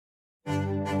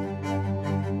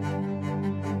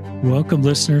Welcome,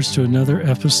 listeners, to another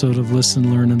episode of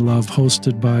Listen, Learn, and Love,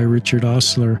 hosted by Richard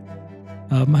Osler.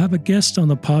 I have a guest on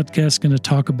the podcast going to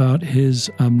talk about his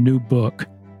new book,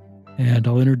 and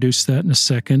I'll introduce that in a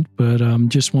second, but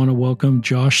just want to welcome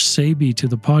Josh Sabey to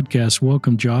the podcast.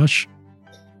 Welcome, Josh.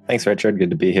 Thanks, Richard.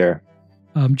 Good to be here.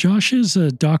 Josh is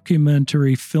a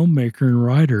documentary filmmaker and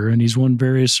writer, and he's won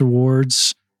various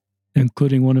awards,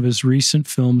 including one of his recent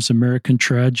films, American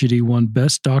Tragedy, won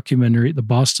Best Documentary at the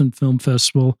Boston Film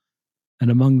Festival and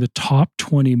among the top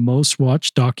 20 most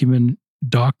watched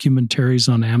documentaries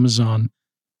on Amazon.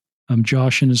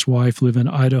 Josh and his wife live in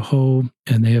Idaho,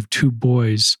 and they have two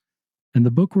boys. And the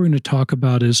book we're going to talk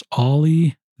about is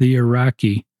Ollie the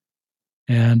Iraqi.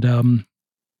 And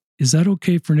is that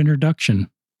okay for an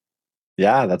introduction?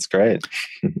 Yeah, that's great.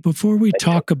 Before we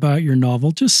talk about your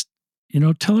novel, just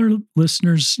tell our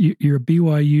listeners, you're a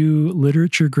BYU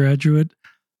literature graduate.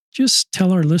 Just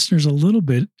tell our listeners a little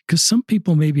bit, because some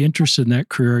people may be interested in that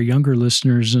career, younger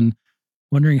listeners, and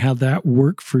wondering how that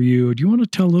worked for you. Do you want to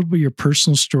tell a little bit of your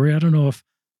personal story? I don't know if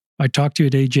I talked to you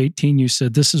at age 18, you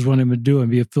said, this is what I'm going to do and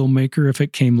be a filmmaker if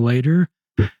it came later.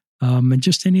 And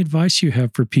just any advice you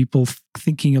have for people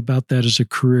thinking about that as a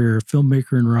career,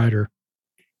 filmmaker and writer.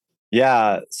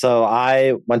 Yeah, so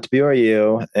I went to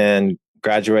BYU and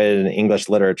graduated in English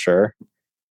literature.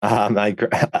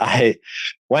 I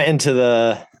went into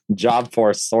the job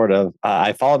force, sort of.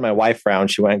 I followed my wife around.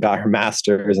 She went and got her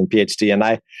master's and PhD, and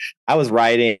I was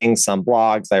writing some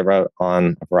blogs. I wrote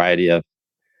on a variety of.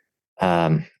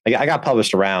 I got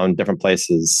published around different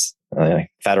places.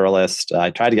 Federalist.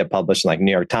 I tried to get published in like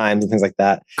New York Times and things like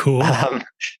that. Cool.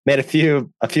 Made a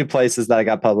few places that I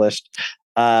got published.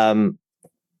 And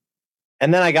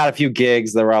then I got a few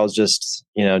gigs where I was just,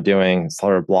 doing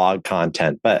sort of blog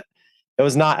content, but it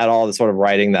was not at all the sort of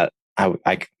writing that I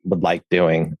would like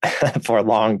doing for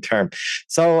long term.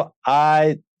 So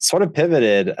I sort of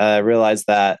pivoted. I realized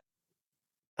that,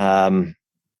 a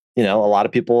lot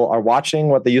of people are watching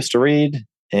what they used to read.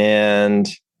 And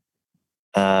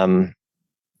when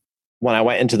I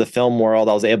went into the film world,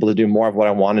 I was able to do more of what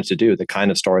I wanted to do, the kind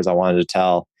of stories I wanted to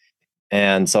tell.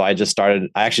 And so I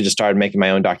actually just started making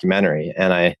my own documentary,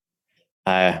 and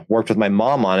I worked with my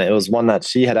mom on it. It was one that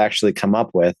she had actually come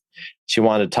up with. She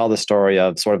wanted to tell the story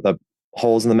of sort of the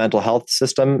holes in the mental health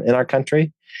system in our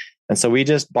country. And so we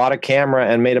just bought a camera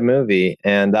and made a movie.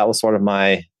 And that was sort of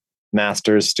my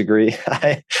master's degree.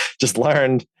 I just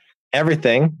learned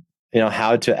everything,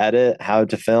 how to edit, how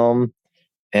to film,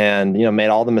 and, made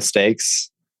all the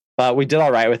mistakes, but we did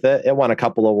all right with it. It won a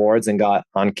couple awards and got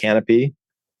on Canopy.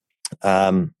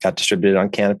 Got distributed on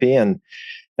Canopy. And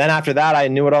then after that, I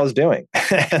knew what I was doing.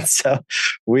 And so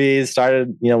we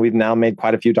started, we've now made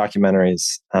quite a few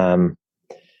documentaries.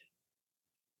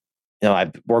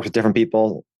 I've worked with different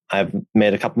people. I've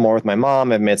made a couple more with my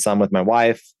mom. I've made some with my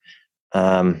wife.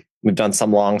 We've done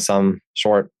some long, some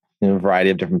short, variety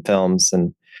of different films,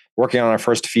 and working on our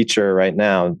first feature right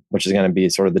now, which is going to be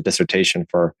sort of the dissertation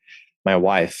for my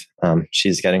wife.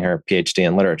 She's getting her PhD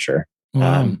in literature.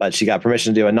 Wow. But she got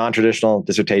permission to do a non-traditional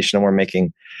dissertation, and we're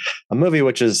making a movie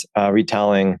which is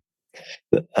retelling,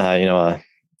 the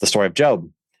story of Job.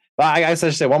 But I guess I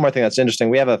should say one more thing that's interesting.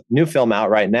 We have a new film out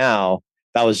right now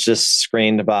that was just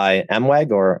screened by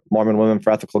MWEG, or Mormon Women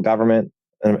for Ethical Government,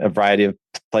 in a variety of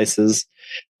places.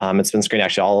 It's been screened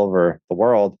actually all over the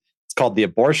world. It's called The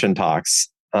Abortion Talks,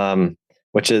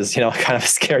 which is kind of a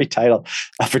scary title,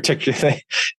 particularly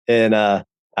in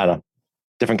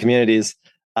different communities.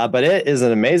 But it is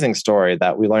an amazing story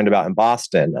that we learned about in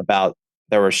Boston.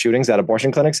 There were shootings at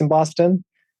abortion clinics in Boston,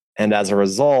 and as a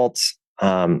result,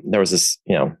 there was this,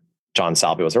 John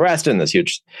Sabey was arrested in this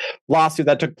huge lawsuit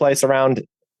that took place around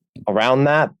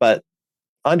that. But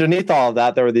underneath all of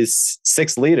that, there were these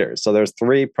 6 leaders. So there's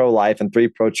 3 pro-life and 3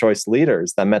 pro-choice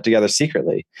leaders that met together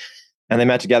secretly, and they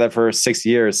met together for 6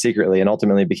 years secretly, and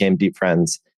ultimately became deep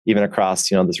friends, even across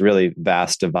this really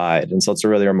vast divide. And so it's a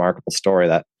really remarkable story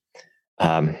that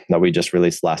we just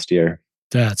released last year.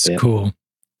 That's cool.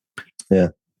 Yeah.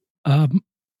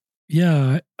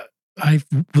 I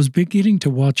was beginning to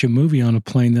watch a movie on a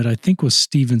plane that I think was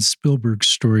Steven Spielberg's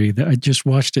story. That I just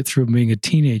watched it through being a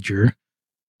teenager.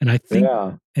 And I think,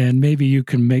 and maybe you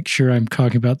can make sure I'm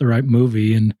talking about the right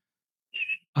movie. And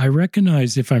I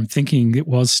recognize, if I'm thinking it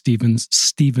was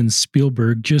Steven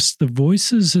Spielberg, just the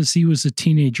voices as he was a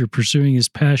teenager pursuing his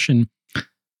passion,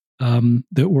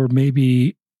 that were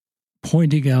maybe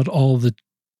pointing out all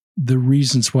the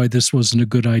reasons why this wasn't a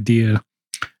good idea.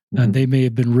 And they may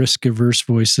have been risk-averse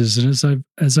voices. And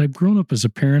as I've grown up as a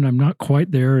parent, I'm not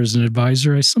quite there as an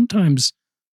advisor. I sometimes,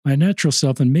 my natural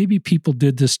self, and maybe people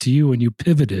did this to you when you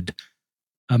pivoted,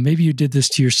 maybe you did this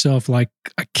to yourself, like,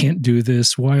 I can't do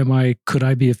this. Could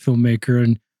I be a filmmaker?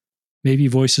 And maybe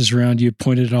voices around you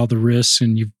pointed at all the risks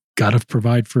and you've got to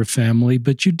provide for a family,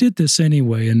 but you did this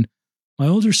anyway. And my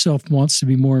older self wants to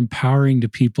be more empowering to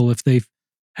people if they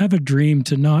have a dream,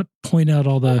 to not point out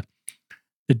all the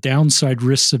downside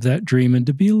risks of that dream and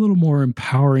to be a little more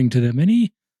empowering to them.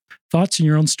 Any thoughts in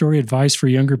your own story, advice for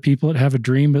younger people that have a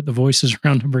dream, but the voices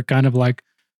around them are kind of like,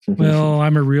 well,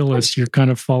 I'm a realist. You're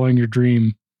kind of following your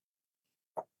dream.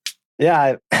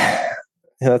 Yeah,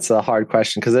 that's a hard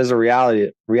question because there's a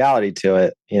reality to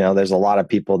it. There's a lot of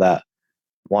people that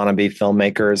want to be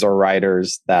filmmakers or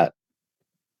writers that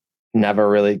never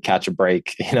really catch a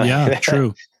break. Yeah,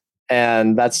 true.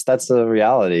 And that's the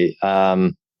reality.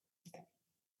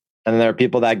 And there are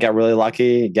people that get really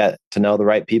lucky, get to know the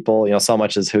right people. So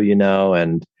much is who you know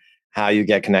and how you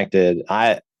get connected.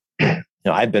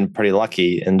 I've been pretty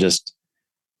lucky in just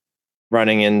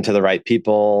running into the right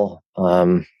people,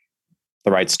 the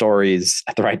right stories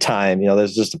at the right time.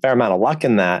 There's just a fair amount of luck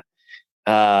in that.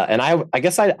 And I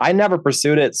guess I never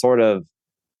pursued it sort of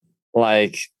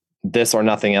like this or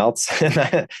nothing else. In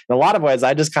a lot of ways,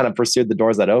 I just kind of pursued the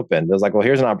doors that opened. It was like, well,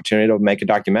 here's an opportunity to make a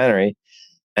documentary.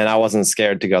 And I wasn't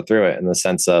scared to go through it in the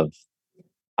sense of,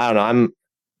 I don't know,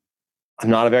 I'm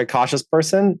not a very cautious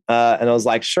person. And I was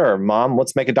like, sure, Mom,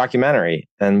 let's make a documentary,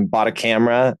 and bought a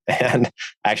camera, and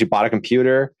I actually bought a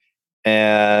computer,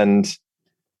 and,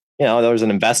 there was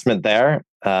an investment there,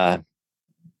 and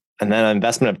then an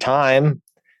investment of time,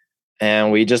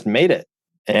 and we just made it.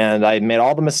 And I made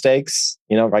all the mistakes,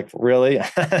 like really,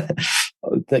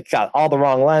 they got all the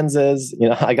wrong lenses.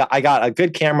 I got a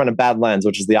good camera and a bad lens,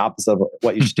 which is the opposite of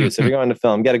what you should do. So if you're going to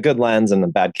film, get a good lens and a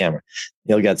bad camera,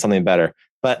 you'll get something better.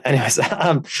 But anyways,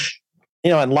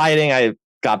 in lighting, I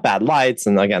got bad lights.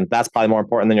 And again, that's probably more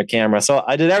important than your camera. So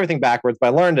I did everything backwards, but I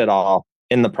learned it all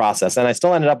in the process. And I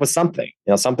still ended up with something,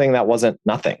 something that wasn't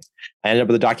nothing. I ended up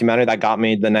with a documentary that got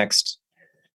me the next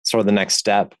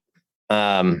step.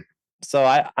 So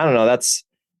I don't know.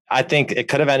 I think it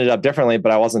could have ended up differently,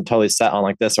 but I wasn't totally set on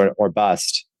like this or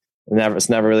bust. It's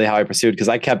never really how I pursued, because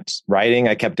I kept writing.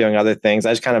 I kept doing other things.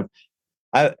 I just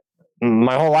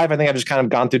my whole life, I think I've just kind of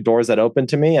gone through doors that opened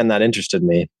to me and that interested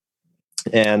me.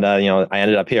 And, I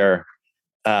ended up here.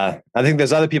 I think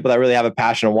there's other people that really have a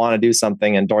passion and want to do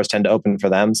something, and doors tend to open for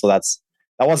them. So that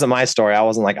wasn't my story. I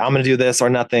wasn't like, I'm going to do this or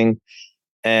nothing.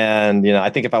 And, I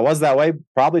think if I was that way,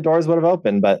 probably doors would have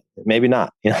opened, but maybe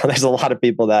not. There's a lot of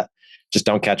people that just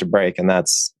don't catch a break, and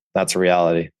that's a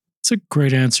reality. It's a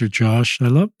great answer, Josh.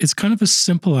 It's kind of a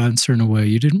simple answer in a way.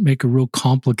 You didn't make a real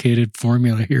complicated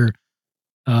formula here.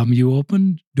 You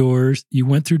opened doors, you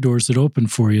went through doors that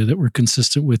opened for you that were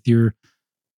consistent with your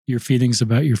feelings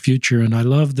about your future. And I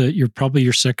love that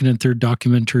your second and third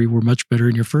documentary were much better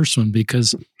than your first one,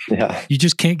 because you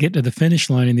just can't get to the finish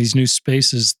line in these new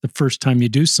spaces the first time you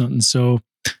do something. So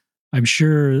I'm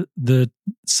sure that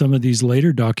some of these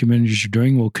later documentaries you're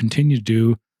doing will continue to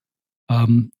do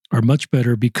are much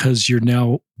better, because you're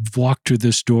now walked through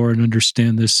this door and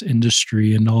understand this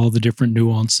industry and all the different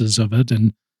nuances of it.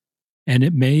 And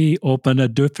it may open a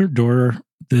different door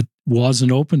that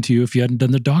wasn't open to you if you hadn't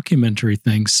done the documentary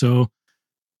thing. So,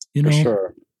 For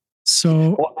sure.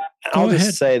 So I'll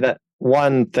just say that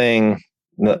one thing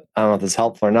that, I don't know if this is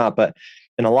helpful or not, but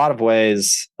in a lot of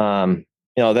ways,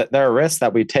 that there are risks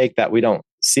that we take that we don't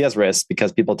see as risks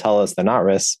because people tell us they're not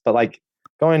risks. But like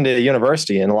going to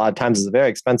university, and a lot of times is a very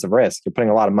expensive risk. You're putting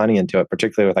a lot of money into it,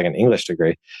 particularly with like an English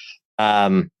degree.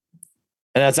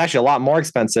 And it's actually a lot more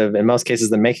expensive in most cases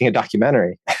than making a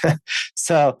documentary.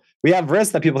 So we have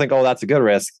risks that people think, oh, that's a good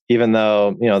risk, even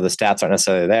though, the stats aren't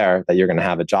necessarily there that you're going to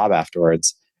have a job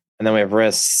afterwards. And then we have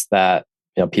risks that,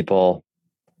 people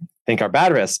think are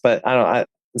bad risks. But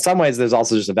in some ways, there's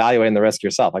also just evaluating the risk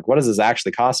yourself. Like, what does this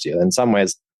actually cost you? In some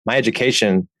ways, my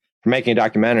education for making a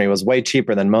documentary was way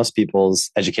cheaper than most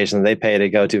people's education that they pay to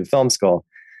go to film school.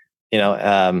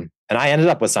 And I ended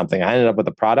up with something. I ended up with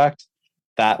a product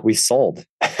that we sold,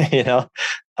 So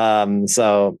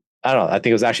I don't know. I think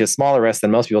it was actually a smaller risk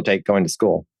than most people take going to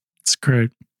school. It's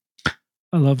great.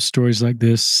 I love stories like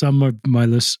this. Some of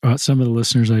the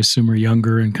listeners, I assume, are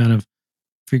younger and kind of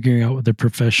figuring out what their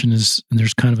profession is. And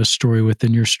there's kind of a story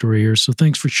within your story here. So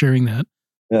thanks for sharing that.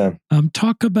 Yeah.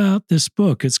 Talk about this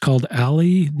book. It's called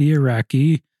Ali the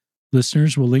Iraqi.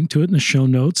 Listeners, will link to it in the show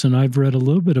notes. And I've read a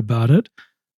little bit about it,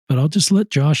 but I'll just let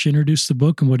Josh introduce the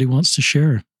book and what he wants to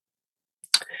share.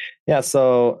 Yeah,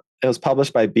 so it was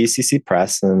published by BCC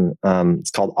Press, and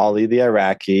it's called Ali the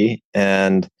Iraqi,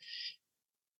 and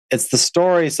it's the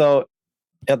story. So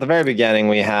at the very beginning,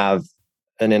 we have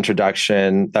an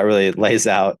introduction that really lays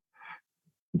out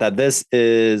that this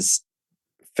is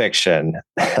fiction.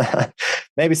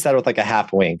 Maybe said with like a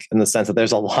half wink, in the sense that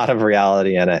there's a lot of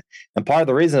reality in it. And part of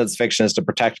the reason it's fiction is to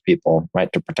protect people,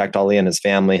 right? To protect Ali and his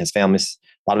family. A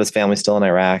lot of his family's still in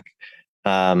Iraq.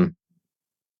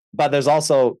 But there's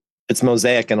also, it's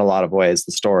mosaic in a lot of ways,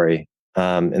 the story,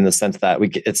 in the sense that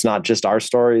it's not just our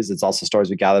stories, it's also stories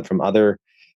we gathered from other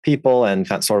people and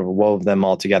kind of sort of wove them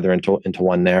all together into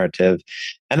one narrative.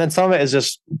 And then some of it is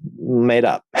just made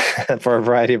up for a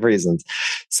variety of reasons.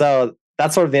 So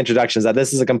that's sort of the introduction, is that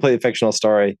this is a completely fictional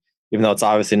story, even though it's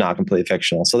obviously not completely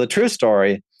fictional. So the true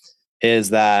story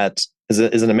is an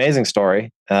amazing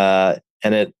story.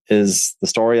 And it is the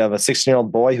story of a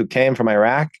 16-year-old boy who came from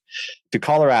Iraq to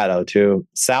Colorado, to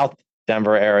South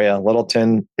Denver area,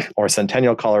 Littleton or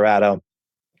Centennial, Colorado,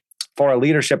 for a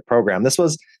leadership program. This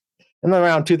was in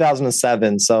around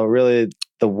 2007. So really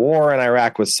the war in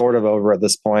Iraq was sort of over at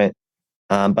this point.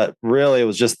 But really it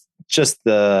was just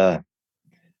the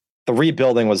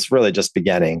rebuilding was really just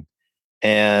beginning.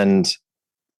 And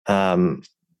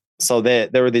so there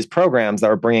were these programs that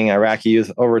were bringing Iraqi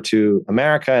youth over to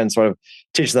America and sort of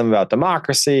teach them about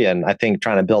democracy, and I think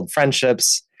trying to build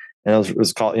friendships. And it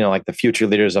was called, like the Future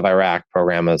Leaders of Iraq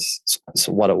program is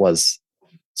what it was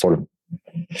sort of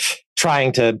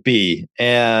trying to be.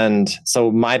 And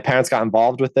so my parents got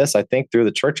involved with this, I think through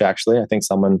the church, actually. I think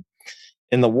someone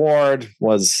in the ward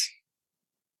was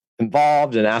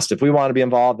involved and asked if we wanted to be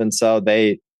involved. And so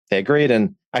they agreed.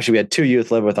 And actually we had 2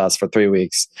 youth live with us for 3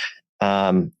 weeks.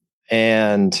 And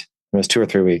it was 2 or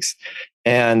 3 weeks.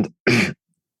 And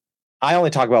I only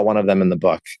talk about one of them in the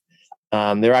book.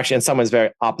 They were actually in some ways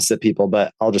very opposite people,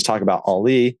 but I'll just talk about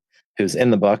Ali, who's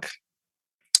in the book.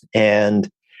 And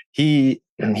he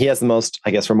has the most,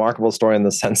 I guess, remarkable story in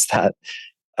the sense that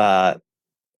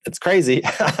it's crazy.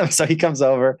 So he comes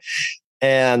over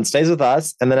and stays with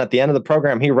us. And then at the end of the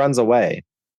program, he runs away.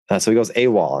 So he goes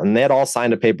AWOL. And they had all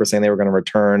signed a paper saying they were going to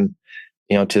return,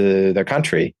 to their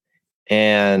country.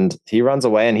 And he runs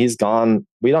away and he's gone.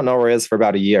 We don't know where he is for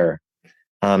about a year.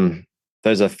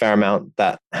 There's a fair amount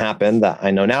that happened that I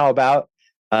know now about,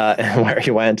 and where he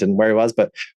went and where he was.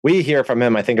 But we hear from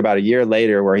him, I think about a year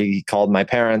later, where he called my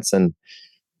parents and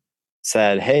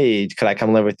said, "Hey, could I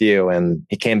come live with you?" And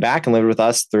he came back and lived with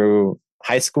us through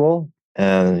high school,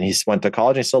 and he went to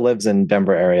college. And he still lives in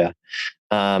Denver area.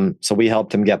 So we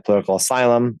helped him get political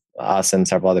asylum, us and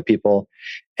several other people.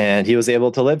 And he was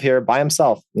able to live here by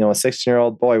himself, a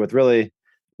 16-year-old boy with really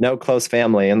no close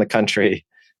family in the country.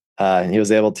 He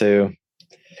was able to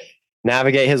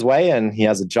navigate his way, and he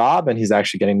has a job, and he's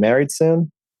actually getting married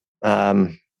soon.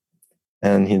 And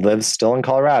he lives still in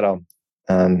Colorado.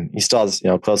 He still has,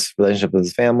 close relationship with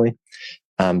his family.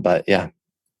 But yeah,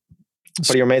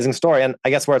 pretty amazing story. And I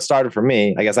guess where it started for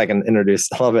me, I guess I can introduce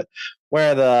a little bit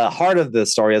where the heart of the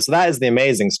story is. So that is the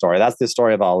amazing story. That's the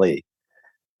story of Ali.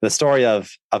 The story of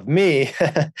me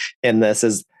in this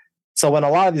is, so when a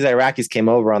lot of these Iraqis came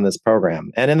over on this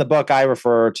program, and in the book, I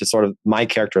refer to sort of my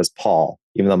character as Paul,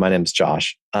 even though my name's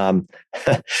Josh. But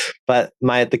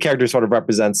the character sort of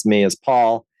represents me as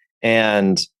Paul.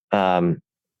 And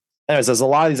anyways, as a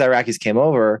lot of these Iraqis came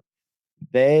over,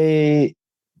 they,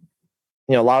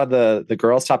 a lot of the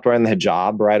girls stopped wearing the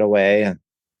hijab right away.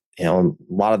 A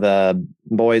lot of the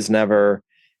boys never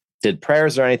did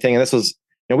prayers or anything. And this was,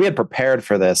 we had prepared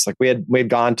for this. Like we'd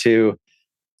gone to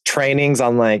trainings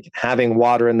on like having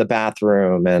water in the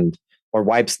bathroom or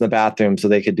wipes in the bathroom so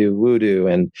they could do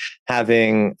wudu, and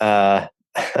having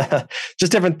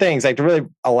just different things like to really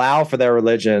allow for their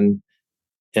religion,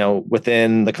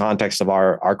 within the context of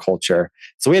our culture.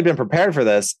 So we had been prepared for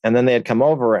this, and then they had come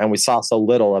over and we saw so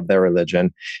little of their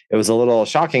religion. It was a little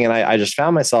shocking. And I just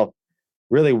found myself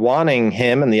really wanting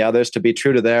him and the others to be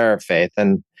true to their faith.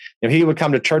 And he would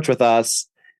come to church with us,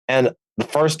 and I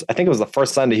think it was the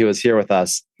first Sunday he was here with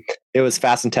us, it was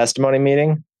fast and testimony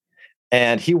meeting.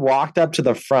 And he walked up to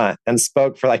the front and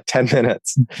spoke for like 10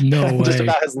 minutes. No way. Just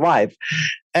about his life.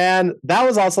 And that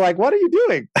was also like, what are you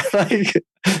doing? Like,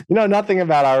 nothing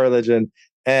about our religion,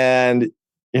 and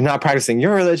you're not practicing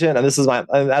your religion. And this is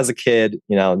as a kid,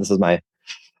 this is my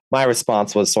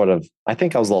response was sort of, I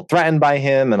think I was a little threatened by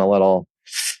him and a little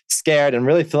scared, and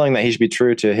really feeling that he should be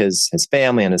true to his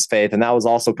family and his faith. And that was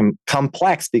also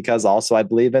complex because also I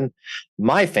believe in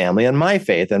my family and my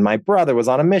faith. And my brother was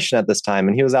on a mission at this time,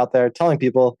 and he was out there telling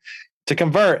people to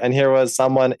convert. And here was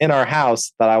someone in our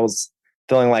house that I was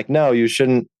feeling like, no, you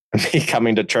shouldn't be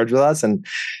coming to church with us and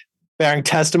bearing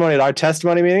testimony at our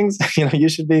testimony meetings. You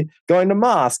should be going to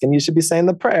mosque and you should be saying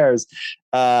the prayers.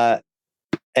 And,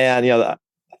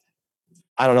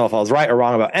 I don't know if I was right or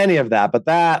wrong about any of that, but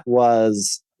that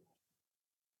was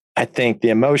I think, the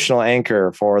emotional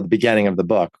anchor for the beginning of the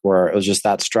book, where it was just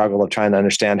that struggle of trying to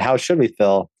understand how should we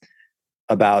feel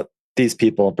about these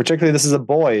people. Particularly, this is a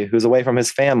boy who's away from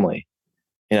his family,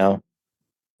 and I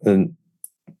don't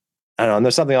know. And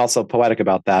there's something also poetic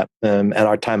about that at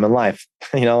our time in life.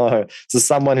 This is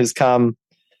someone who's come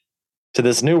to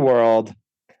this new world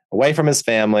away from his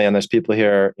family, and there's people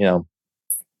here,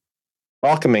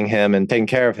 welcoming him and taking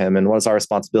care of him. And what is our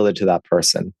responsibility to that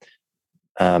person?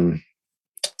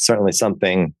 Certainly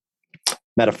something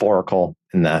metaphorical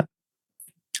in that.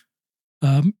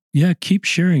 Yeah, keep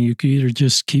sharing. You could either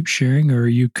just keep sharing, or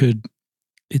you could.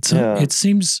 It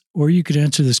seems, or you could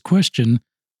answer this question: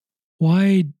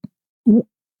 why?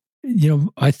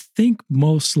 I think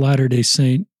most Latter-day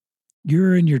Saint,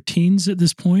 you're in your teens at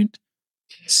this point.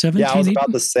 17, I was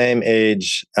about the same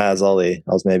age as Ollie.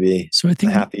 I was maybe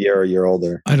half a year or a year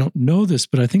older. I don't know this,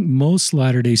 but I think most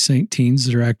Latter-day Saint teens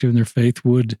that are active in their faith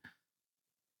would,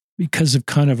 because of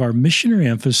kind of our missionary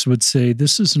emphasis, would say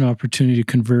this is an opportunity to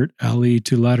convert Ali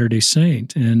to Latter-day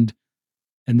Saint. And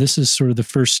this is sort of the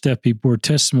first step. He bore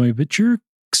testimony, but your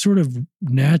sort of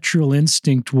natural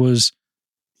instinct was,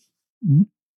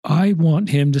 I want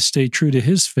him to stay true to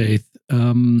his faith.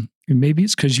 And maybe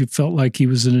it's because you felt like he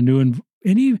was in a new,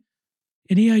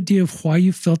 any idea of why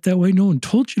you felt that way? No one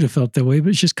told you to felt that way, but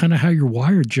it's just kind of how you're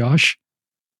wired, Josh.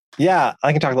 Yeah,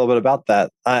 I can talk a little bit about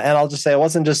that. And I'll just say it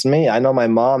wasn't just me. I know my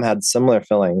mom had similar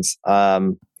feelings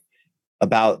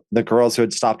about the girls who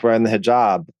had stopped wearing the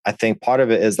hijab. I think part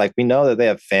of it is like, we know that they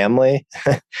have family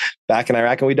back in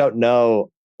Iraq, and we don't know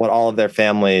what all of their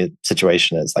family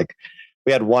situation is. Like,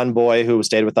 we had one boy who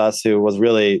stayed with us who was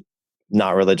really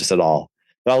not religious at all.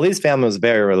 But Ali's family was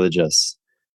very religious.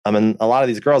 And a lot of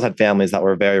these girls had families that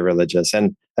were very religious.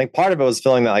 And I think part of it was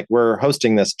feeling that, like, we're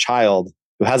hosting this child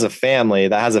who has a family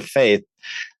that has a faith,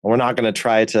 and we're not going to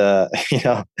try to,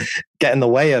 get in the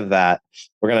way of that.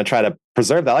 We're going to try to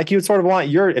preserve that. Like, you would sort of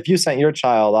want if you sent your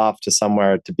child off to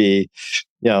somewhere to be,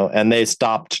 and they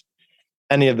stopped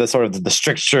any of the sort of the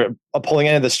stricture, pulling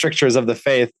any of the strictures of the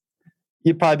faith,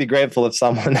 you'd probably be grateful if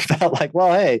someone felt like,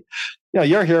 well, hey,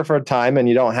 you're here for a time and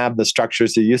you don't have the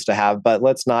structures you used to have, but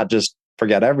let's not just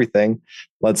forget everything.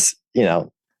 Let's,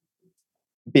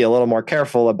 be a little more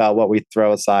careful about what we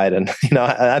throw aside. And,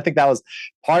 I think that was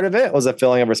part of it, was a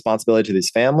feeling of responsibility to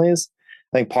these families.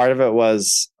 I think part of it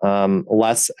was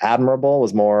less admirable,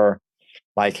 was more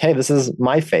like, hey, this is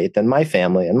my faith and my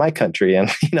family and my country. And,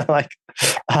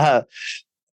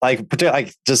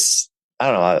 just,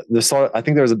 I don't know. I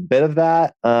think there was a bit of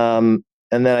that. And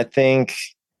then I think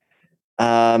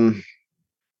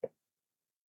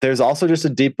there's also just a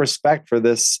deep respect for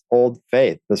this old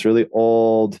faith, this really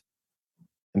old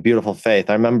and beautiful faith.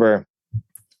 I remember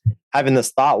having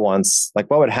this thought once, like,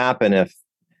 what would happen if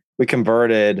we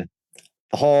converted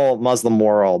the whole Muslim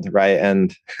world, right?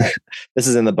 And this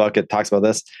is in the book, it talks about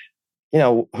this,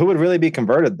 who would really be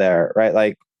converted there, right?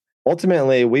 Like,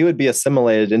 ultimately, we would be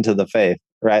assimilated into the faith,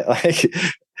 right? Like,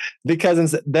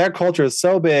 because their culture is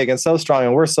so big and so strong,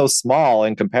 and we're so small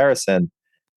in comparison,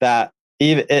 that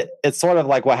it's sort of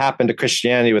like what happened to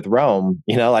Christianity with Rome.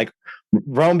 Like,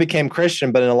 Rome became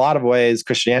Christian, but in a lot of ways,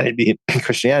 Christianity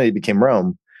became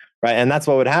Rome, right? And that's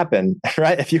what would happen,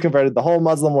 right? If you converted the whole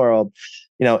Muslim world,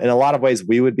 in a lot of ways,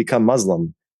 we would become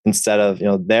Muslim instead of,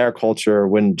 their culture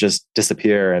wouldn't just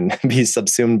disappear and be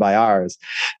subsumed by ours,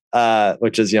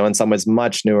 which is, in some ways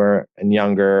much newer and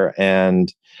younger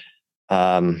and,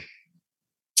 less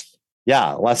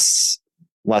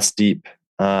deep.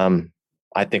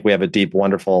 I think we have a deep,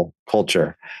 wonderful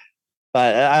culture.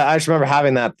 But I just remember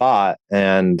having that thought,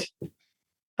 and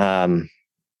I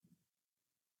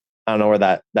don't know where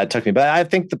that took me. But I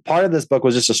think the part of this book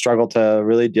was just a struggle to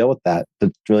really deal with that, to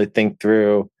really think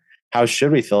through how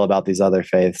should we feel about these other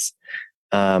faiths.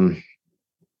 And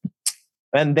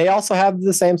they also have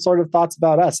the same sort of thoughts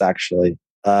about us, actually.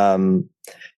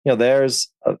 There's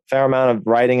a fair amount of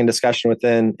writing and discussion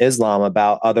within Islam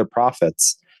about other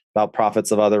prophets, about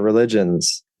prophets of other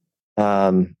religions.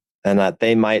 And that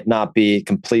they might not be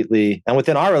completely, and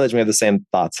within our religion, we have the same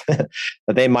thoughts, that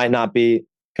they might not be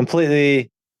completely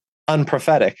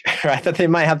unprophetic, right? That they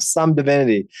might have some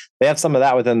divinity. They have some of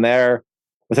that within their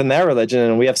religion,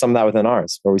 and we have some of that within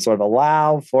ours, where we sort of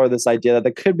allow for this idea that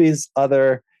there could be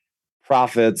other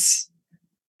prophets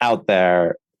out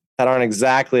there that aren't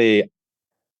exactly,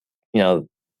 the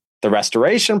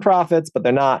restoration prophets, but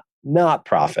they're not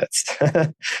prophets.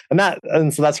 and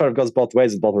so that sort of goes both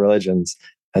ways with both religions.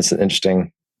 That's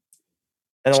interesting.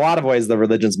 In a lot of ways, the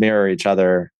religions mirror each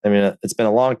other. I mean, it's been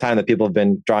a long time that people have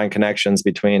been drawing connections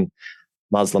between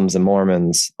Muslims and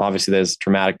Mormons. Obviously, there's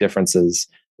dramatic differences.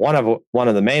 One of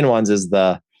the main ones is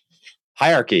the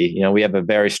hierarchy. We have a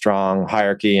very strong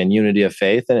hierarchy and unity of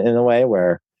faith in a way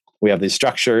where we have these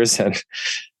structures and,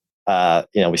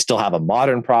 we still have a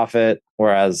modern prophet,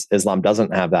 whereas Islam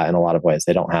doesn't have that in a lot of ways.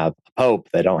 They don't have a pope.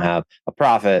 They don't have a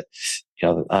prophet.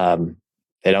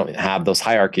 They don't have those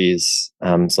hierarchies.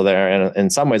 So they're in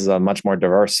some ways a much more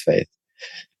diverse faith.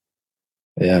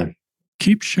 Yeah.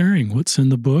 Keep sharing what's in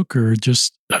the book, or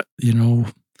just,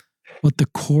 what the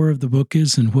core of the book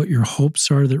is and what your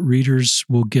hopes are that readers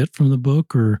will get from the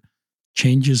book, or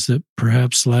changes that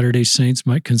perhaps Latter-day Saints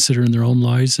might consider in their own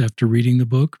lives after reading the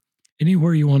book.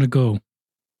 Anywhere you want to go.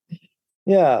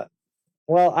 Yeah.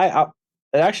 Well,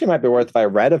 it actually might be worth if I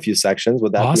read a few sections.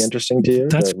 Would that be interesting to you?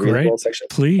 That's great.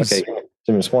 Please. Okay,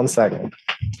 just 1 second.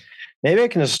 Maybe I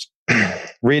can just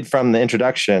read from the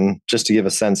introduction just to give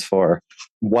a sense for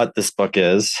what this book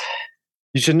is.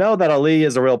 You should know that Ali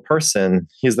is a real person.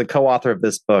 He's the co-author of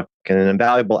this book and an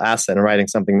invaluable asset in writing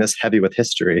something this heavy with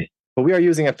history. But we are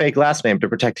using a fake last name to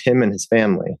protect him and his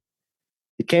family.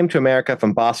 He came to America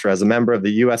from Basra as a member of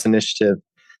the U.S. initiative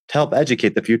to help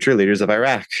educate the future leaders of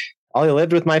Iraq. Ali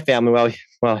lived with my family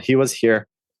while he was here,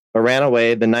 but ran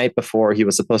away the night before he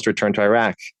was supposed to return to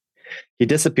Iraq. He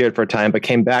disappeared for a time, but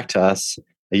came back to us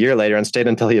a year later and stayed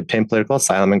until he obtained political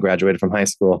asylum and graduated from high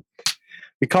school.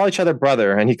 We call each other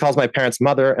brother, and he calls my parents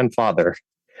mother and father.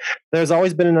 There's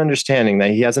always been an understanding that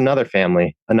he has another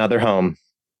family, another home.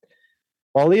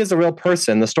 While Ali is a real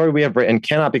person, the story we have written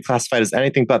cannot be classified as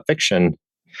anything but fiction.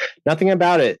 Nothing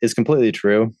about it is completely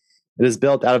true. It is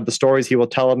built out of the stories he will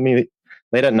tell me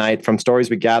late at night, from stories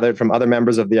we gathered from other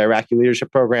members of the Iraqi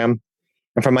leadership program,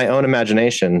 and from my own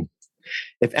imagination.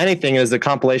 If anything, it is a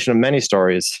compilation of many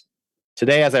stories.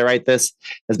 Today, as I write this,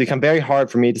 it has become very hard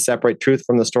for me to separate truth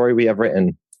from the story we have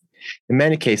written. In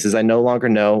many cases, I no longer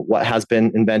know what has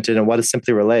been invented and what is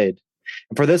simply relayed.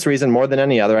 And for this reason, more than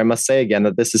any other, I must say again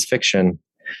that this is fiction.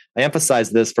 I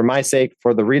emphasize this for my sake,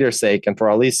 for the reader's sake, and for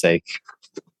Ali's sake.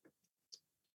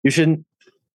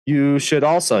 You should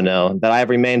also know that I have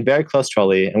remained very close to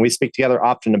Ali, and we speak together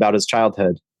often about his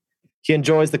childhood. He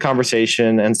enjoys the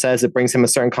conversation and says it brings him a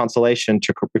certain consolation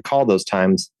to recall those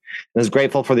times, and is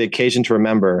grateful for the occasion to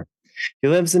remember. He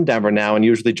lives in Denver now and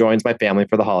usually joins my family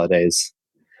for the holidays.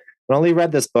 When Ali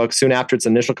read this book soon after its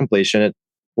initial completion, it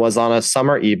was on a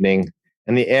summer evening,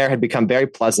 and the air had become very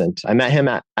pleasant. I met him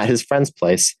at his friend's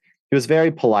place. He was very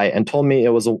polite and told me it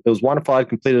was wonderful I had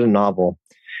completed a novel.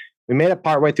 We made it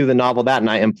partway through the novel that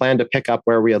night and planned to pick up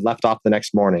where we had left off the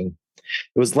next morning.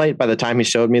 It was late by the time he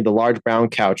showed me the large brown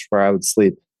couch where I would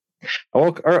sleep.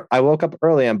 I woke up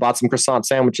early and bought some croissant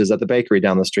sandwiches at the bakery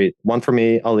down the street, one for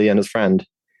me, Ali, and his friend.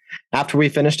 After we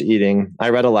finished eating, I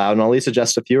read aloud, and Ali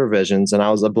suggested a few revisions, and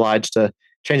I was obliged to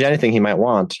change anything he might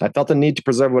want. I felt the need to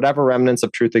preserve whatever remnants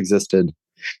of truth existed.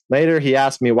 Later, he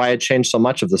asked me why I had changed so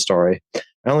much of the story.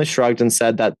 I only shrugged and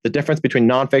said that the difference between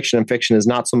nonfiction and fiction is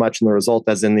not so much in the result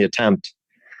as in the attempt.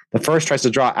 The first tries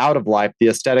to draw out of life the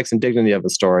aesthetics and dignity of the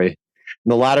story,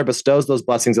 and the latter bestows those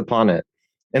blessings upon it.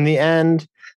 In the end,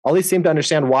 Ali seemed to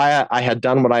understand why I had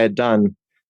done what I had done,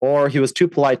 or he was too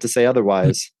polite to say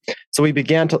otherwise. So we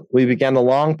began the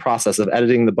long process of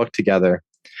editing the book together.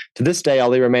 To this day,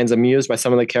 Ali remains amused by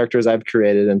some of the characters I've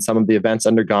created and some of the events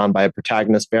undergone by a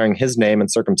protagonist bearing his name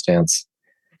and circumstance.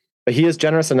 But he is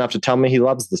generous enough to tell me he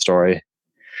loves the story.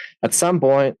 At some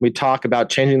point, we talk about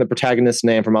changing the protagonist's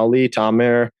name from Ali to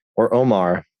Amir or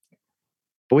Omar.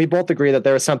 But we both agree that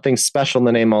there is something special in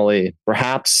the name Ali.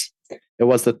 Perhaps it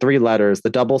was the three letters,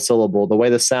 the double syllable, the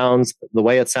way it sounds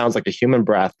like a human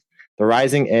breath, the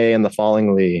rising A and the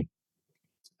falling Li,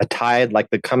 a tide like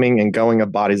the coming and going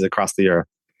of bodies across the earth.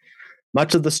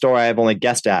 Much of the story I have only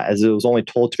guessed at, as it was only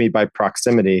told to me by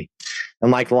proximity.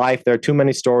 And like life, there are too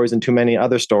many stories and too many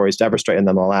other stories to ever straighten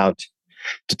them all out.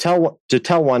 To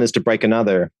tell one is to break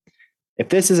another. If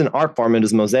this is an art form, it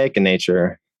is mosaic in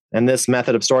nature. And this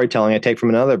method of storytelling I take from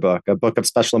another book, a book of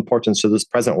special importance to this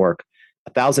present work,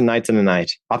 1,000 Nights and a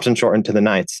Night, often shortened to The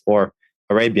Nights, or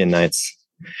Arabian Nights.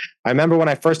 I remember when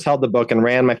I first held the book and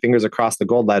ran my fingers across the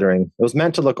gold lettering. It was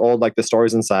meant to look old like the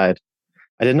stories inside.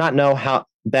 I did not know how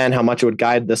much it would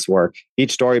guide this work,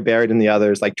 each story buried in the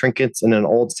others, like trinkets in an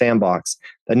old sandbox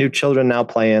that new children now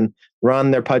play in,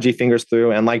 run their pudgy fingers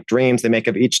through, and like dreams they make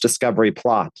of each discovery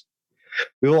plot.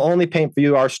 We will only paint for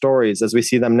you our stories as we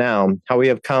see them now, how we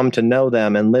have come to know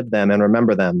them and live them and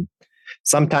remember them.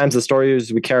 Sometimes the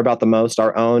stories we care about the most,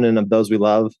 our own and of those we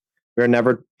love, are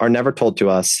never told to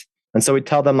us, and so we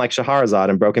tell them like Scheherazade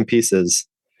in broken pieces.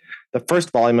 The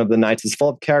first volume of the Nights is full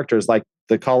of characters like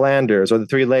the Calendars or the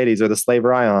Three Ladies or the slave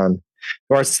Ryan,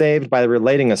 who are saved by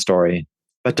relating a story.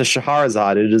 But to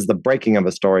Scheherazade, it is the breaking of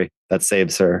a story that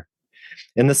saves her.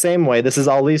 In the same way, this is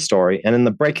Ali's story, and in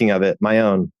the breaking of it, my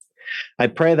own. I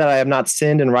pray that I have not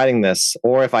sinned in writing this,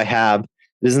 or if I have,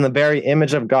 it is in the very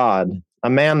image of God. A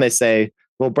man, they say,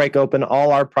 will break open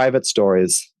all our private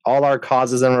stories, all our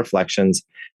causes and reflections,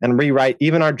 and rewrite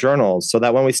even our journals so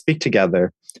that when we speak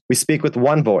together, we speak with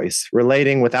one voice,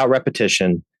 relating without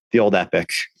repetition the old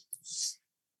epic.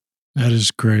 That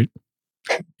is great.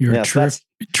 You're a terrific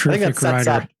I think that sets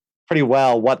writer. Up pretty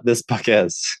well what this book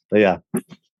is. But yeah.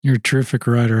 You're a terrific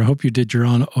writer. I hope you did your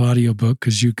own audiobook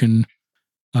because you can,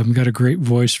 got a great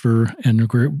voice and a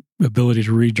great ability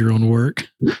to read your own work.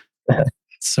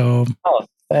 So. Oh,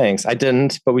 thanks. I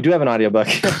didn't, but we do have an audiobook.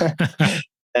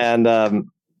 And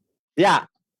yeah,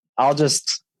 I'll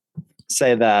just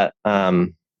say that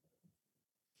I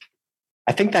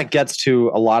think that gets to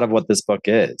a lot of what this book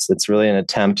is. It's really an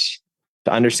attempt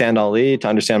to understand Ali, to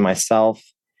understand myself,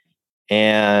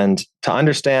 and to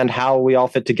understand how we all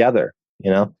fit together,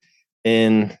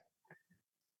 in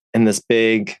this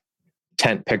big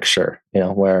tent picture,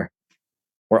 where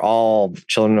we're all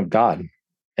children of God.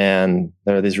 And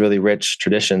there are these really rich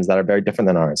traditions that are very different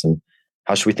than ours. And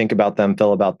how should we think about them,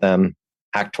 feel about them,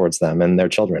 act towards them and their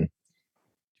children?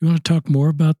 You want to talk more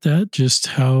about that? Just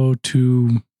how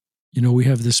to, we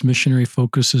have this missionary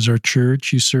focus as our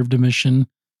church. You served a mission.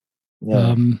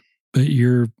 Yeah. But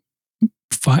you're,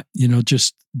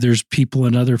 just there's people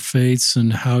in other faiths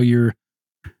and how you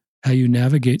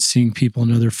navigate seeing people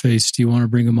in other faiths. Do you want to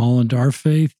bring them all into our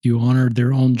faith? Do you honor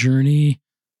their own journey?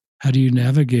 How do you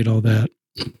navigate all that?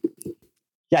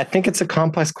 Yeah, I think it's a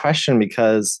complex question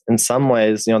because in some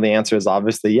ways, the answer is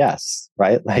obviously yes,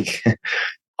 right? Like,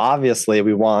 obviously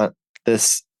we want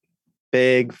this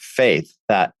big faith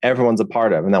that everyone's a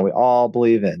part of and that we all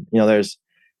believe in. There's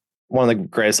one of the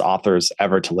greatest authors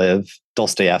ever to live,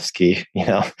 Dostoevsky,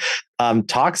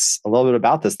 talks a little bit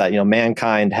about this, that,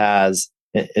 mankind has,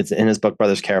 it's in his book,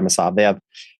 Brothers Karamazov, they have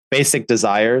basic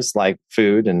desires like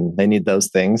food and they need those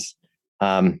things.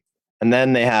 And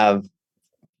then they have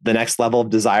the next level of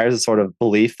desires is sort of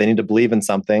belief. They need to believe in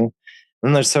something. And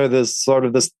then there's sort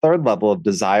of this third level of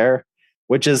desire,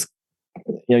 which is,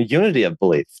 unity of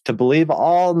belief, to believe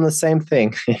all in the same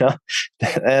thing,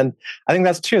 And I think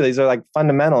that's true. These are like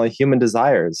fundamental human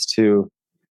desires to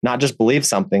not just believe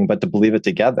something, but to believe it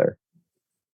together.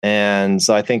 And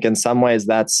so I think in some ways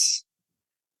that's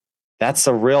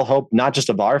a real hope, not just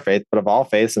of our faith, but of all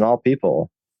faiths and all people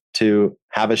to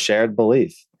have a shared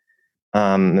belief.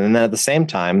 And then at the same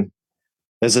time,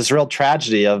 there's this real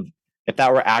tragedy of if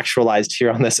that were actualized here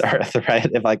on this earth, right?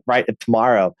 If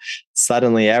tomorrow,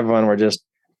 suddenly everyone were just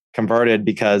converted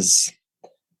because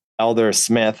Elder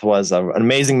Smith was an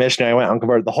amazing missionary, went out and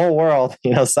converted the whole world,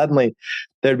 suddenly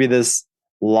there'd be this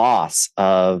loss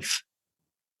of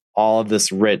all of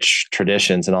this rich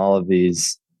traditions and all of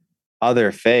these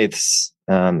other faiths.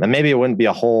 And maybe it wouldn't be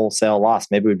a wholesale loss.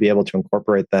 Maybe we'd be able to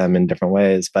incorporate them in different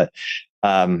ways. But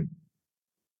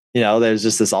there's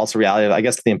just this also reality of, I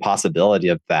guess, the impossibility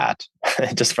of that,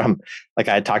 just from, like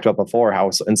I had talked about before, how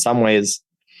in some ways,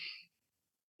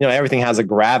 everything has a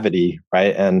gravity,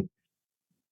 right? And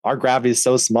our gravity is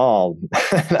so small,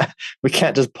 we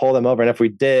can't just pull them over. And if we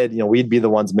did, we'd be the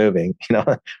ones moving,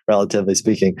 relatively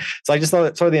speaking. So I just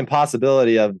thought sort of the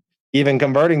impossibility of even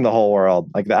converting the whole world,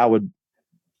 like what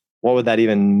would that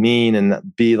even mean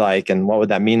and be like? And what would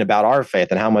that mean about our faith?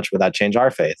 And how much would that change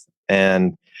our faith?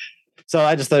 And so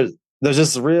I just thought there's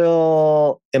this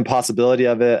real impossibility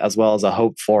of it as well as a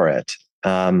hope for it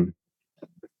that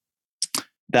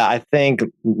I think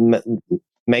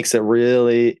makes it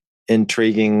really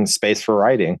intriguing space for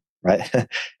writing, right?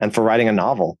 And for writing a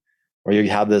novel where you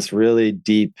have this really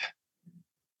deep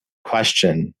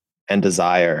question and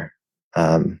desire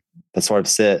that sort of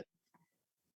sit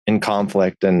in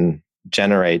conflict and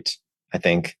generate, I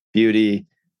think, beauty,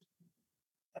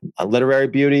 a literary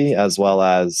beauty, as well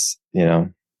as,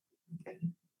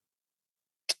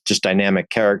 just dynamic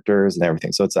characters and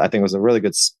everything. So I think it was a really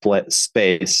good split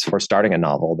space for starting a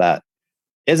novel that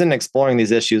isn't exploring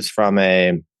these issues from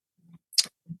a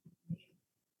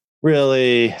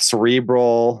really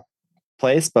cerebral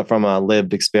place, but from a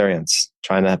lived experience,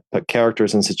 trying to put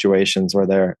characters in situations where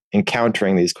they're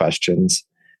encountering these questions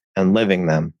and living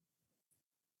them.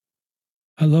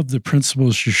 I love the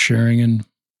principles you're sharing. And,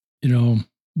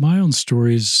 my own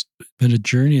story's been a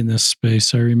journey in this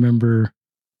space. I remember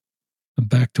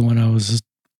back to when I was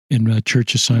in a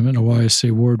church assignment in a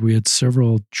YSA ward, we had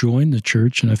several join the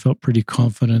church, and I felt pretty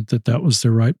confident that that was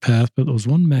the right path. But there was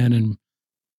one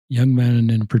young man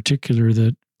in particular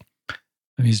that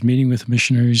he's meeting with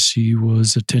missionaries. He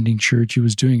was attending church. He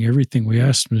was doing everything we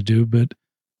asked him to do, but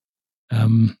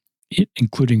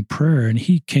including prayer. And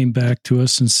he came back to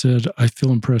us and said, I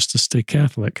feel impressed to stay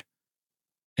Catholic.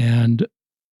 And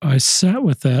I sat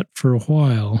with that for a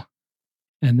while.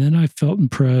 And then I felt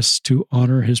impressed to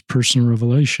honor his personal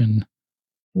revelation,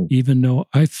 even though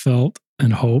I felt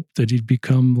and hoped that he'd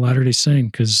become Latter-day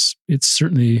Saint, because it's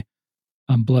certainly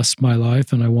blessed my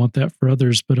life and I want that for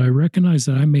others. But I recognize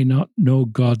that I may not know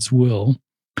God's will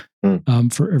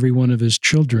for every one of his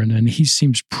children. And he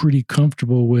seems pretty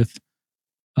comfortable with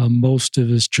most of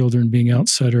his children being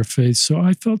outside our faith. So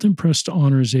I felt impressed to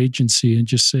honor his agency and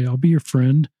just say, I'll be your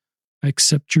friend. I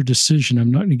accept your decision.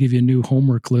 I'm not going to give you a new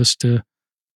homework list to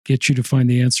get you to find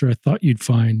the answer I thought you'd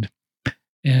find.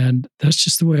 And that's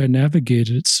just the way I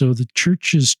navigated it. So the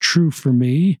church is true for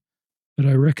me, but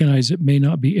I recognize it may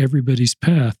not be everybody's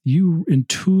path. You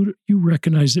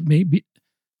recognize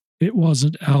it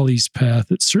wasn't Ali's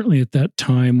path. It's certainly at that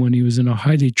time when he was in a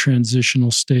highly transitional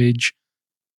stage.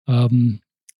 And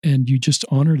you just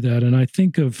honor that. And I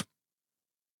think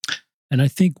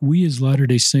we as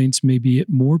Latter-day Saints may be at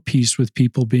more peace with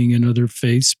people being in other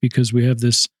faiths because we have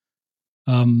this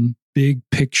big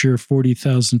picture,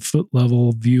 40,000 foot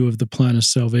level view of the plan of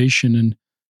salvation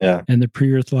and the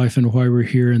pre-earth life and why we're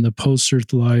here and the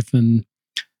post-earth life. And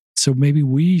so maybe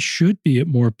we should be at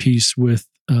more peace with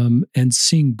and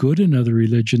seeing good in other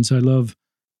religions. I love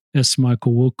S.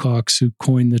 Michael Wilcox, who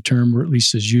coined the term, or at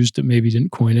least has used it, maybe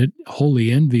didn't coin it, holy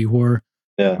envy, where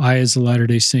I, as a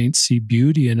Latter-day Saint, see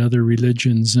beauty in other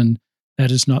religions, and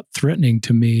that is not threatening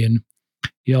to me. And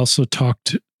he also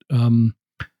talked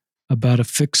about a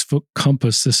fixed-foot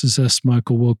compass. This is S.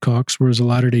 Michael Wilcox, whereas a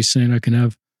Latter-day Saint, I can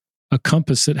have a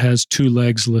compass that has two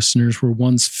legs, listeners, where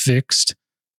one's fixed,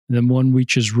 and then one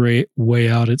reaches way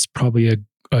out. It's probably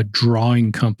a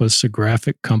drawing compass, a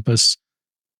graphic compass.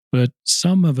 But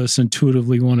some of us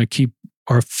intuitively want to keep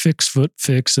our fixed foot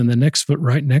fixed and the next foot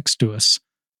right next to us.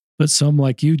 But some,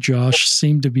 like you, Josh,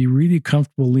 seem to be really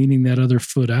comfortable leaning that other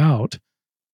foot out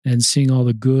and seeing all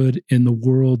the good in the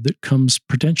world that comes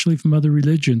potentially from other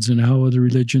religions and how other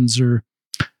religions are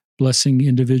blessing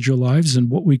individual lives and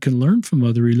what we can learn from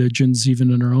other religions,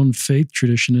 even in our own faith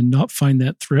tradition, and not find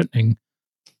that threatening.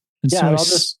 And I'll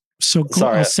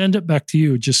send it back to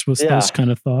you just with those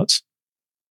kind of thoughts.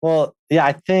 Well, yeah,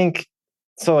 I think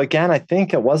so. Again, I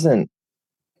think I was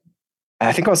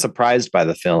surprised by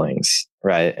the feelings,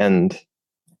 right? And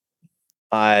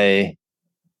I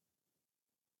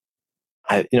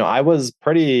was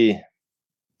very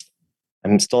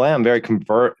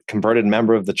converted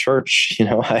member of the church.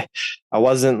 I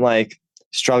wasn't like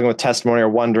struggling with testimony or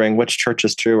wondering which church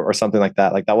is true or something like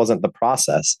that. Like that wasn't the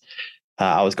process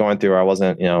I was going through. I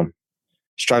wasn't,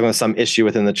 struggling with some issue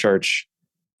within the church.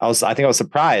 I think I was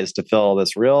surprised to feel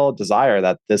this real desire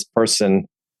that this person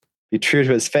be true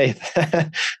to his faith.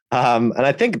 And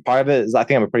I think part of it is I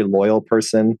think I'm a pretty loyal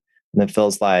person, and it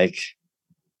feels like,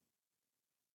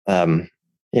 you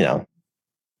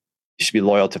should be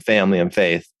loyal to family and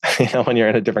faith, when you're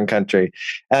in a different country.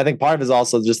 And I think part of it is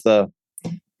also just the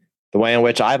way in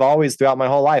which I've always throughout my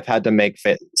whole life had to make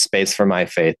space for my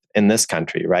faith in this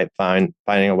country, right? Finding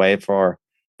a way for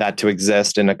that to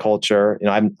exist in a culture.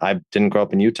 I didn't grow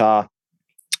up in Utah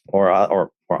or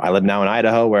I live now in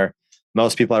Idaho, where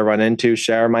most people I run into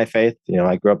share my faith.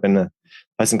 I grew up in a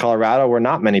place in Colorado where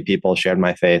not many people shared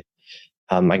my faith.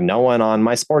 Like no one on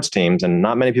my sports teams and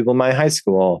not many people in my high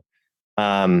school.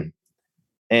 And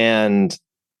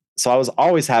so I was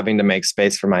always having to make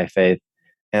space for my faith.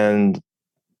 And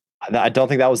I don't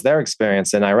think that was their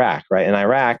experience in Iraq, right? In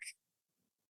Iraq,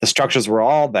 the structures were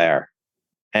all there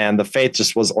and the faith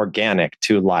just was organic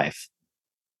to life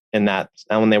in that.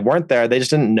 And when they weren't there, they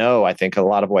just didn't know, I think, in a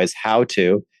lot of ways, how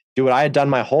to do what I had done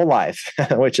my whole life,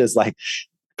 which is like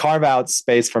carve out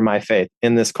space for my faith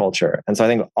in this culture. And so I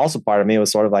think also part of me was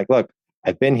sort of like, look,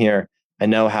 I've been here. I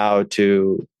know how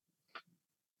to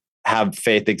have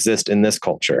faith exist in this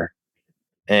culture.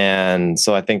 And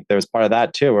so I think there's part of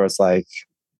that too, where it's like,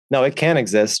 no, it can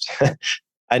exist.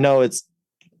 I know it's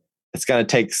going to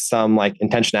take some like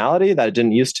intentionality that it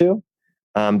didn't used to,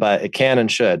 but it can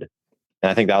and should. And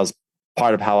I think that was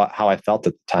part of how I felt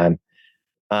at the time.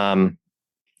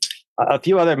 A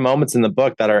few other moments in the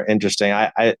book that are interesting.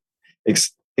 I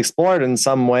explored in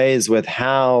some ways with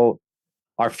how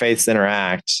our faiths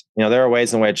interact. There are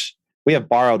ways in which we have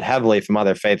borrowed heavily from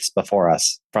other faiths before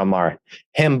us, from our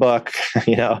hymn book,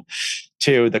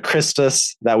 to the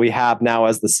Christus that we have now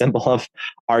as the symbol of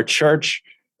our church,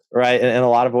 right? In a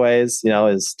lot of ways,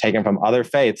 is taken from other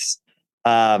faiths.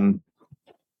 And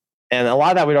a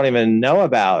lot of that we don't even know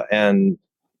about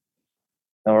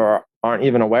or aren't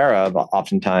even aware of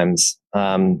oftentimes.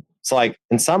 So like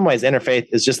in some ways, interfaith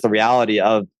is just the reality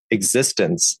of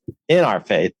existence in our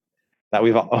faith, that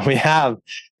we have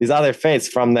these other faiths,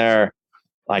 from their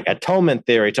like atonement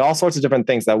theory to all sorts of different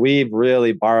things that we've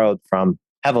really borrowed from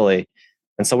heavily.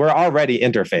 And so we're already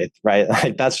interfaith, right?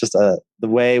 Like that's just the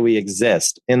way we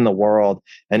exist in the world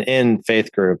and in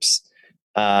faith groups.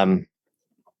 And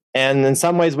in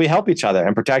some ways we help each other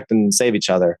and protect and save each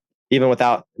other, even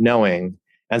without knowing.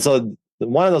 And so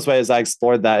one of those ways I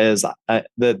explored that is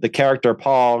the character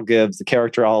Paul gives the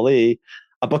character Ali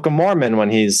a Book of Mormon when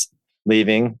he's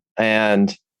leaving.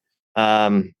 And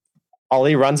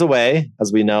Ali runs away,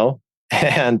 as we know,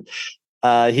 and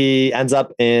he ends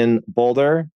up in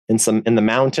Boulder in the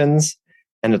mountains,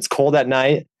 and it's cold at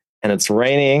night and it's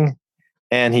raining,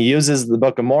 and he uses the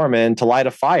Book of Mormon to light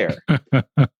a fire,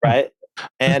 right?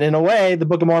 And in a way, the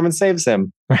Book of Mormon saves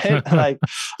him, right? Like,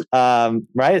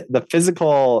 right? The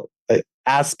physical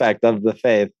aspect of the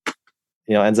faith,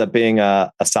 ends up being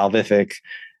a salvific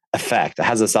effect. It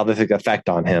has a salvific effect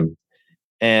on him.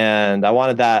 And I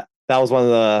wanted that. That was one of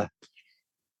the,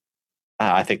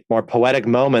 I think, more poetic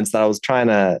moments that I was trying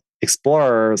to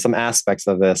explore some aspects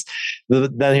of this.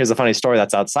 Then here's a funny story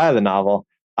that's outside of the novel.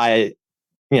 I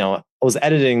was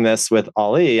editing this with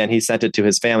Ali, and he sent it to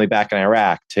his family back in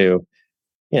Iraq to,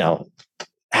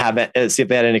 have it, see if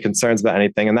they had any concerns about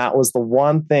anything. And that was the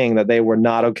one thing that they were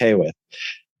not okay with: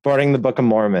 burning the Book of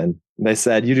Mormon. They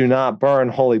said, "You do not burn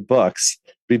holy books.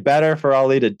 It'd be better for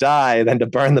Ali to die than to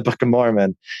burn the Book of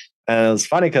Mormon." And it was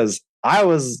funny because I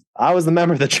was the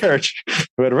member of the church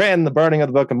who had written the burning of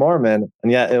the Book of Mormon,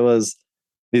 and yet it was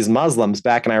these Muslims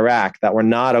back in Iraq that were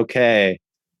not okay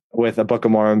with a Book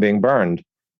of Mormon being burned.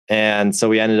 And so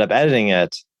we ended up editing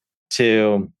it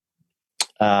to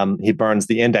he burns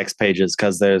the index pages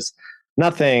because there's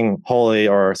nothing holy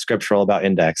or scriptural about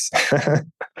index.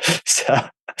 So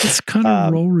it's kind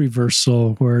of role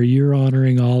reversal where you're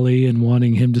honoring Ali and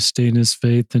wanting him to stay in his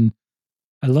faith. And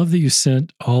I love that you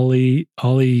sent Ali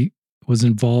was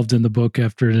involved in the book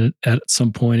at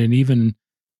some point, and even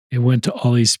it went to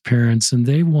Ollie's parents, and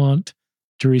they want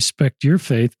to respect your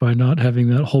faith by not having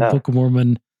that whole Book of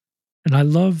Mormon. And I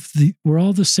love we're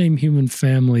all the same human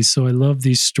family, so I love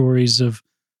these stories of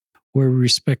where we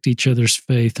respect each other's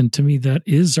faith. And to me, that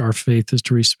is our faith, is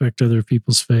to respect other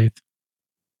people's faith.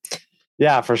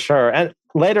 Yeah, for sure. And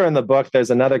later in the book,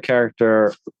 there's another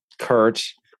character, Kurt,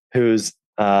 who's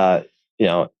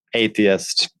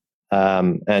atheist.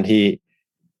 And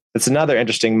it's another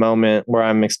interesting moment where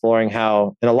I'm exploring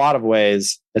how, in a lot of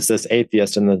ways, it's this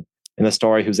atheist in the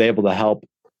story who's able to help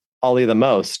Ali the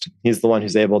most. He's the one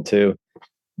who's able to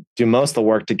do most of the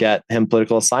work to get him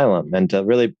political asylum and to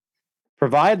really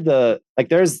provide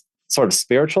there's sort of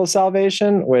spiritual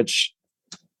salvation, which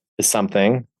is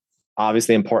something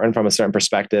obviously important from a certain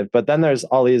perspective. But then there's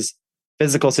Ali's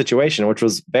physical situation, which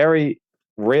was very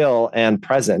real and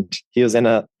present. He was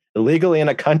illegally in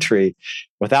a country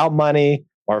without money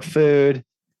or food,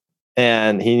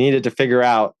 and he needed to figure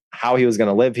out how he was going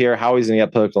to live here, how he was going to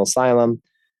get political asylum,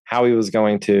 how he was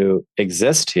going to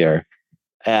exist here.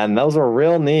 And those are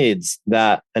real needs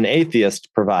that an atheist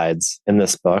provides in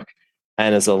this book,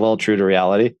 and is a little true to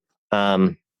reality.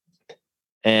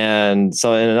 And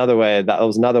so in another way, that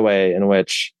was another way in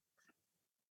which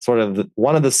sort of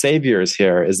one of the saviors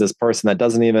here is this person that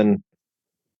doesn't even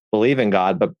believe in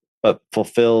God, but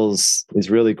fulfills these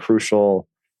really crucial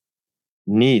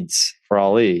needs for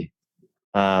Ali.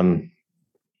 Maybe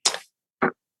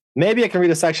I can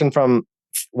read a section from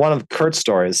one of Kurt's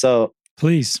stories. So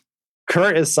please.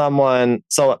 Kurt is someone,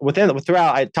 so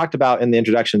throughout, I talked about in the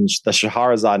introduction, the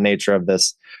Shahrazad nature of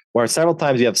this, where several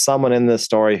times you have someone in this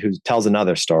story who tells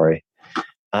another story.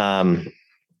 So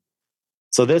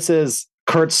this is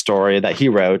Kurt's story that he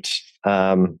wrote.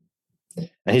 And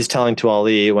he's telling to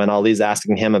Ali when Ali's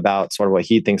asking him about sort of what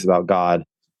he thinks about God.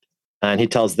 And he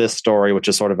tells this story, which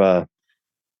is sort of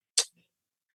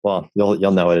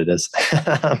you'll know what it is.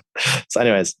 So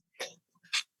anyways,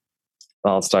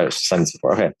 I'll start a sentence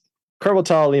before. Okay. Kurt will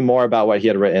tell Ali more about what he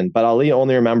had written, but Ali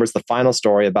only remembers the final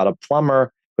story about a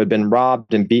plumber who had been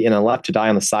robbed and beaten and left to die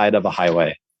on the side of a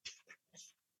highway.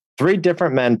 3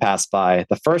 different men pass by.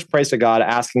 The first prays to God,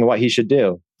 asking what he should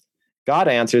do. God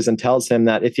answers and tells him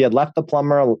that if he left the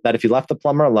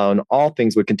plumber alone, all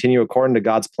things would continue according to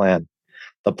God's plan.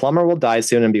 The plumber will die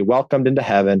soon and be welcomed into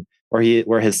heaven,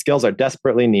 where his skills are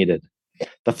desperately needed.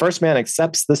 The first man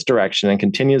accepts this direction and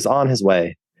continues on his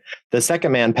way. The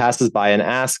second man passes by and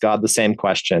asks God the same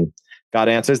question. God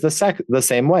answers the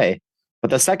same way,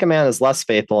 but the second man is less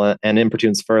faithful and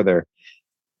importunes further.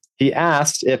 He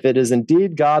asked if it is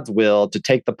indeed God's will to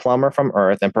take the plumber from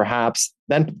earth, and perhaps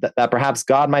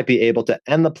God might be able to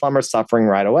end the plumber's suffering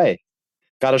right away.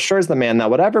 God assures the man that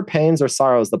whatever pains or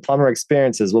sorrows the plumber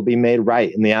experiences will be made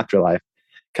right in the afterlife.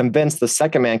 Convinced, the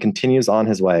second man continues on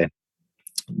his way.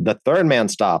 The third man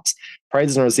stops,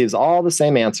 prays, and receives all the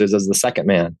same answers as the second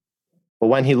man. But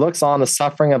when he looks on the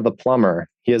suffering of the plumber,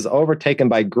 he is overtaken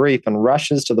by grief and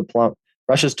rushes to the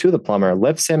plumber,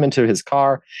 lifts him into his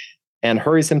car, and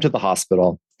hurries him to the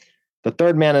hospital. The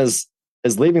third man is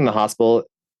leaving the hospital.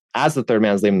 As the third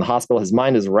man is leaving the hospital, his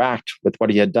mind is racked with what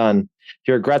he had done.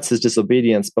 He regrets his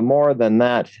disobedience, but more than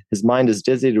that, his mind is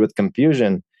dizzied with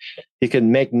confusion. He could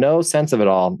make no sense of it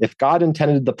all. If God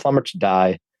intended the plumber to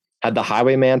die, had the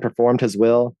highwayman performed his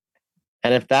will?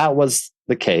 And if that was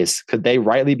the case, could they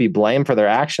rightly be blamed for their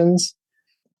actions?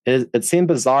 It seemed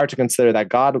bizarre to consider that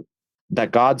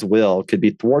God's will could be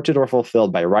thwarted or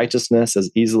fulfilled by righteousness as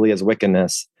easily as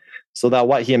wickedness, so that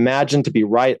what he imagined to be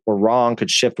right or wrong could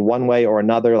shift one way or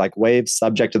another like waves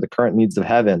subject to the current needs of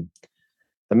heaven.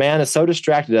 The man is so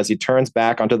distracted as he turns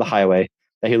back onto the highway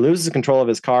that he loses control of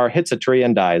his car, hits a tree,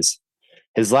 and dies.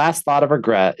 His last thought of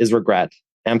regret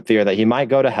and fear that he might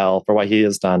go to hell for what he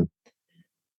has done.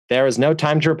 There is no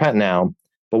time to repent now,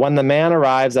 but when the man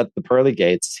arrives at the pearly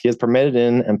gates, he is permitted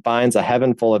in and finds a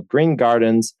heaven full of green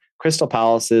gardens, crystal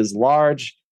palaces,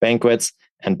 large banquets,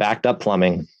 and backed up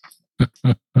plumbing.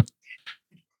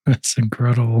 That's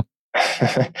incredible.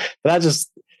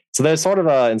 So there's sort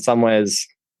of in some ways,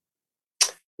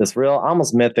 this real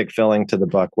almost mythic feeling to the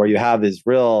book where you have these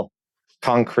real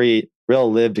concrete,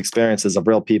 real lived experiences of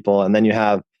real people. And then you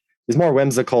have these more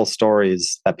whimsical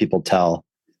stories that people tell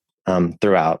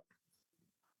throughout.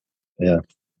 Yeah.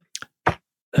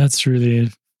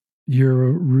 You're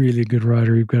a really good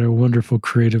writer. You've got a wonderful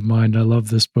creative mind. I love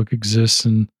this book exists.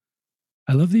 And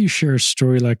I love that you share a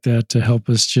story like that to help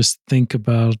us just think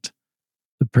about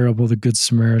the parable of the Good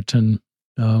Samaritan,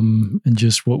 and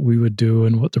just what we would do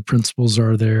and what the principles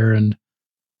are there. And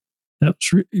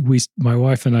my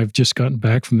wife and I've just gotten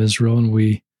back from Israel, and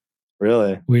we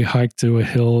hiked through a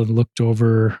hill and looked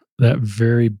over that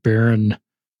very barren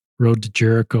road to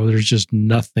Jericho. There's just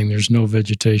nothing. There's no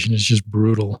vegetation. It's just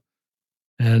brutal.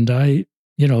 And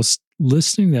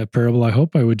listening to that parable, I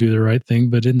hope I would do the right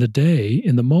thing. But in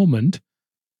the moment,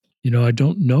 I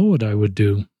don't know what I would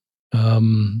do.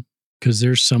 Because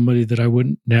there's somebody that I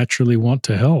wouldn't naturally want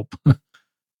to help.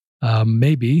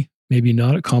 Maybe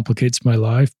not. It complicates my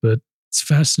life, but it's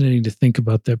fascinating to think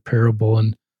about that parable.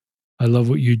 And I love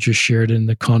what you just shared in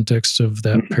the context of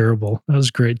that parable. That was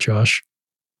great, Josh.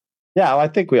 Yeah, well, I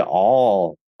think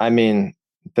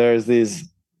there's these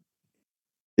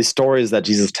stories that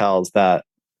Jesus tells that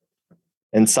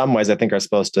in some ways I think are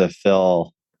supposed to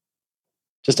feel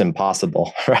just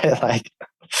impossible, right? Like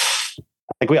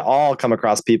we all come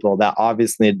across people that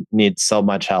obviously need so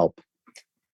much help,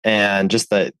 and just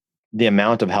the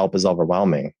amount of help is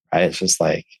overwhelming, right? It's just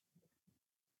like,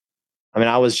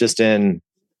 I was just in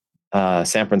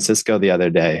San Francisco the other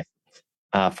day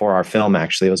for our film.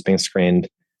 Actually, it was being screened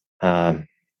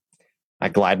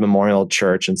at Glide Memorial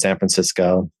Church in San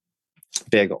Francisco,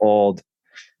 big old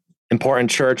important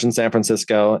church in San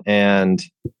Francisco, and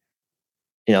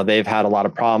they've had a lot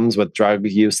of problems with drug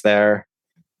use there.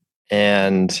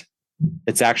 And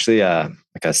it's actually a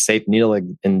safe needle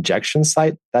injection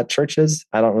site, that church is.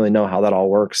 I don't really know how that all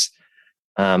works,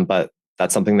 but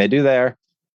that's something they do there.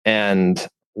 And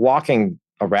walking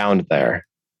around there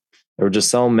were just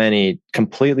so many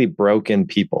completely broken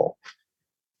people.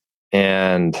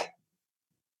 And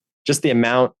just the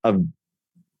amount of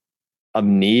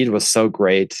need was so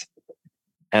great,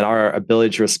 and our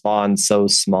ability to respond so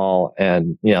small.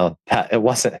 And, that it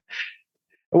wasn't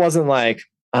like,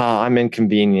 oh, I'm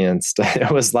inconvenienced. It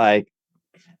was like,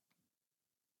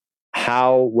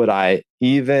 how would I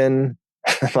even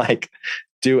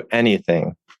do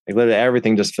anything? Like literally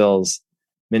everything just feels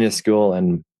minuscule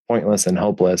and pointless and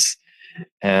hopeless.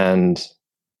 And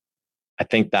I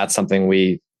think that's something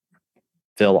we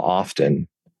feel often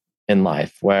in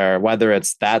life, whether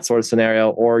it's that sort of scenario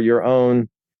or your own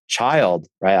child,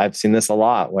 right? I've seen this a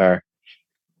lot, where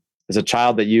there's a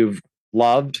child that you've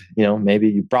loved, maybe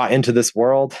you brought into this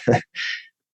world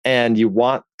and you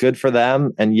want good for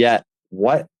them. And yet,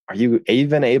 what are you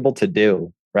even able to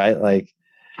do? Right? Like,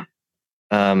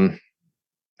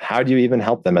 how do you even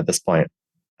help them at this point?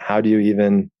 How do you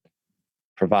even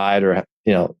provide? Or,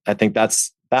 I think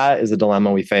that is a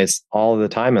dilemma we face all of the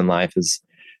time in life, is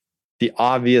the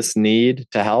obvious need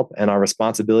to help and our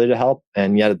responsibility to help.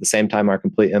 And yet at the same time, our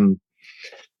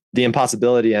the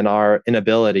impossibility and our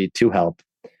inability to help.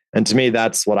 And to me,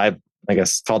 that's what I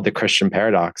guess called the Christian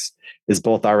paradox, is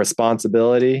both our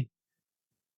responsibility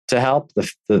to help,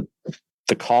 the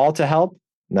call to help.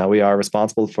 Now we are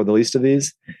responsible for the least of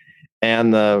these,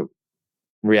 and the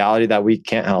reality that we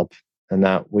can't help and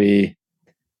that we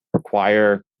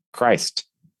require Christ,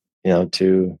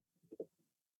 to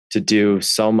do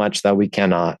so much that we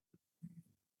cannot.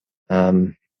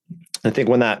 I think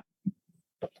when that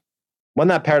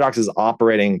paradox is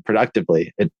operating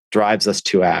productively, it drives us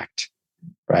to act,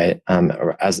 right?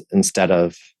 As instead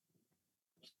of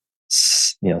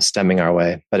stemming our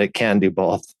way, but it can do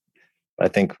both. But I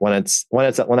think when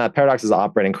that paradox is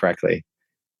operating correctly,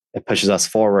 it pushes us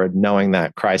forward, knowing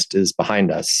that Christ is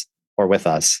behind us, or with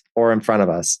us, or in front of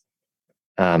us,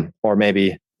 or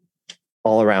maybe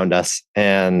all around us,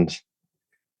 and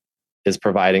is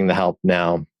providing the help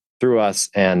now through us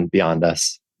and beyond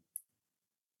us.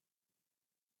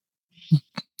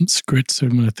 It's great. So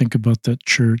when I think about that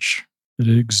church, that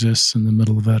it exists in the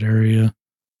middle of that area,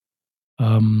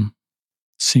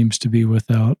 seems to be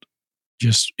without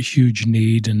just a huge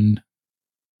need, and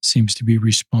seems to be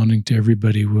responding to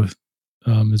everybody with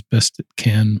as best it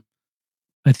can.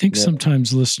 I think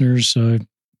sometimes listeners,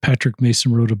 Patrick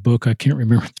Mason wrote a book. I can't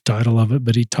remember the title of it,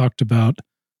 but he talked about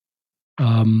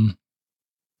in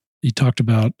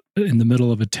the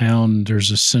middle of a town,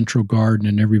 there's a central garden,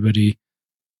 and everybody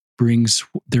brings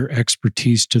their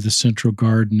expertise to the central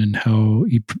garden, and how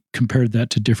he compared that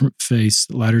to different faiths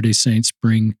that Latter-day Saints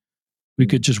bring. We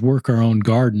could just work our own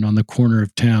garden on the corner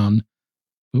of town,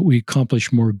 but we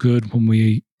accomplish more good when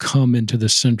we come into the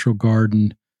central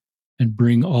garden and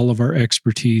bring all of our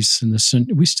expertise in the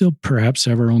center. We still perhaps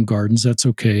have our own gardens. That's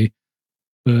okay.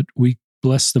 But we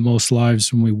bless the most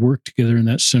lives when we work together in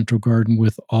that central garden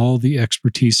with all the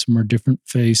expertise from our different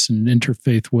faiths in an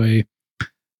interfaith way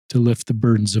to lift the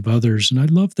burdens of others. And I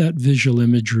love that visual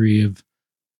imagery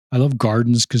I love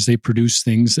gardens because they produce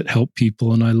things that help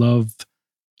people. And I love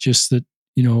just that,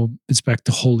 it's back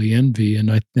to holy envy.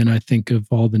 And I think of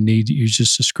all the need that you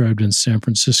just described in San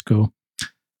Francisco.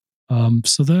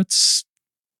 But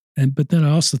then I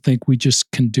also think we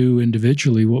just can do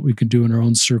individually what we can do in our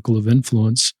own circle of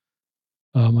influence.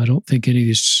 I don't think any of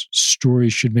these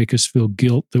stories should make us feel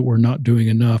guilt that we're not doing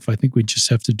enough. I think we just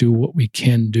have to do what we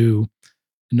can do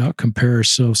and not compare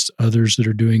ourselves to others that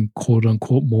are doing quote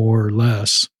unquote more or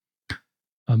less.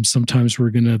 Sometimes we're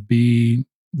going to be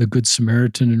the Good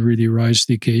Samaritan and really rise to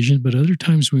the occasion, but other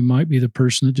times we might be the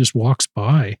person that just walks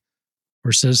by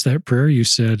or says that prayer you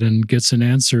said and gets an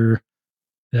answer,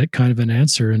 that kind of an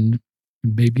answer. And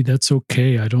maybe that's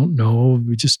okay. I don't know.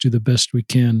 We just do the best we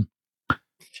can.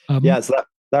 So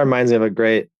that reminds me of a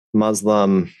great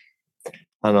Muslim,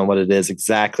 I don't know what it is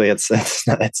exactly. It's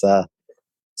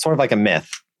sort of like a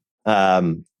myth.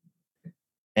 And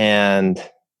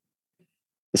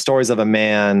the stories of a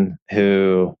man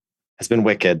who has been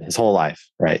wicked his whole life,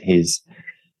 right? He's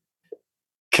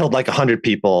killed like 100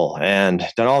 people and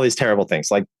done all these terrible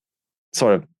things, like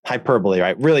sort of hyperbole,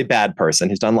 right? Really bad person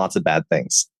who's done lots of bad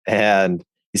things. And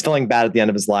he's feeling bad at the end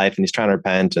of his life and he's trying to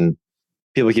repent. And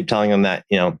people keep telling him that,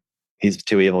 he's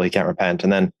too evil, he can't repent.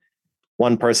 And then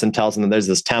one person tells him that there's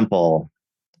this temple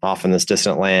off in this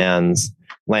distant land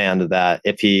that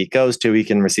if he goes to, he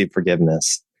can receive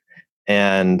forgiveness.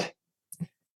 And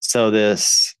so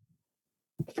this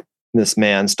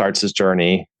man starts his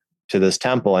journey to this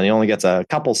temple, and he only gets a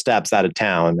couple steps out of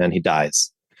town and he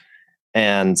dies.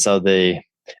 And so the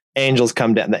angels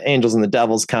come down, the angels and the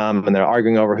devils come, and they're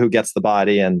arguing over who gets the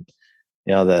body. And,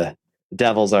 the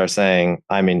devils are saying,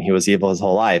 he was evil his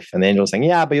whole life. And the angels are saying,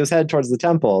 yeah, but he was headed towards the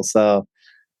temple. So,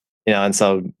 and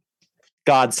so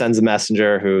God sends a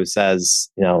messenger who says,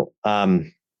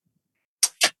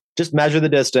 just measure the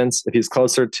distance. If he's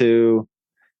closer to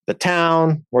the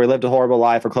town where he lived a horrible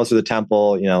life or closer to the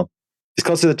temple, if he's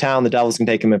closer to the town, the devils can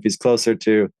take him. If he's closer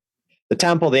to the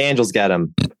temple, the angels get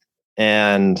him.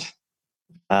 And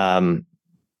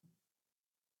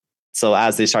so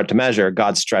as they start to measure,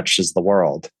 God stretches the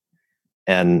world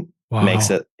and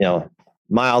makes it,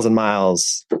 miles and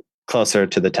miles closer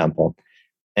to the temple.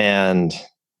 And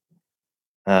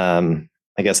I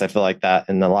guess I feel like that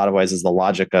in a lot of ways is the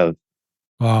logic of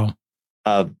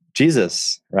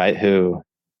Jesus, right? Who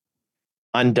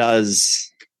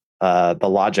undoes the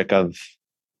logic of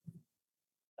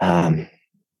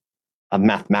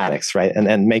mathematics, right?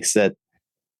 And makes it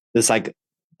this like,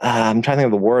 I'm trying to think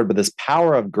of the word, but this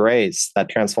power of grace that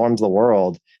transforms the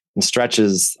world and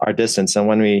stretches our distance. And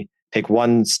when we take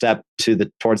one step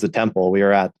towards the temple, we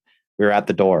are at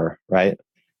the door, right?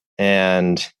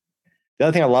 And the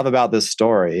other thing I love about this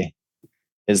story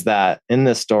is that in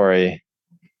this story,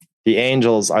 the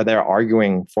angels are there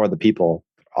arguing for the people,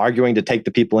 arguing to take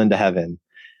the people into heaven.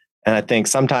 And I think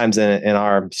sometimes in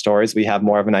our stories, we have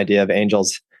more of an idea of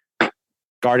angels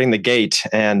guarding the gate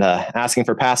and asking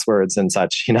for passwords and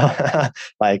such,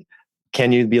 like,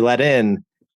 can you be let in?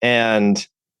 And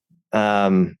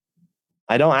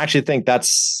I don't actually think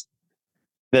there's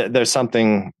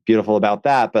something beautiful about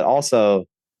that, but also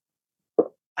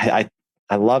I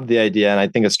love the idea, and I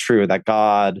think it's true that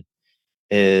God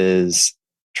is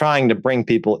trying to bring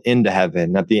people into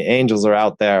heaven, that the angels are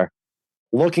out there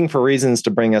looking for reasons to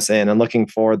bring us in and looking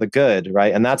for the good,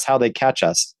 right? And that's how they catch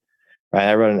us, right?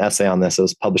 I wrote an essay on this. It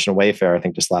was published in Wayfair, I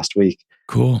think, just last week.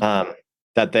 Cool.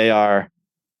 That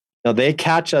they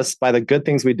catch us by the good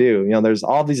things we do. There's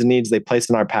all these needs they place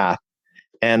in our path,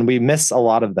 and we miss a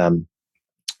lot of them,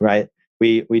 right?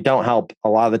 We don't help a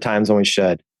lot of the times when we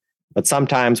should, but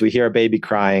sometimes we hear a baby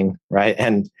crying, right?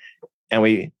 And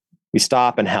we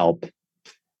stop and help.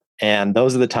 And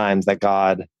those are the times that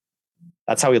God,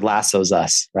 that's how he lassos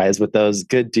us, right? Is with those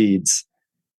good deeds.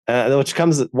 Which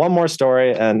comes one more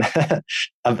story, and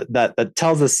that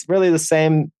tells us really the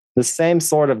same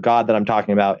sort of God that I'm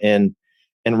talking about in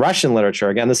Russian literature.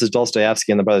 Again, this is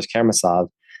Dostoevsky and the Brothers Karamazov,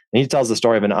 and he tells the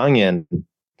story of an onion,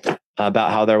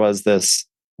 about how there was this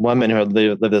woman who had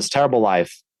lived this terrible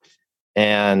life,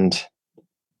 and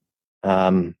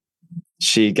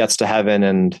she gets to heaven,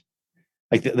 and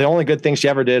like the only good thing she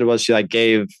ever did was she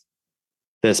gave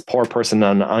this poor person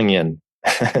an onion.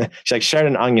 She shared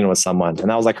an onion with someone, and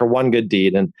that was her one good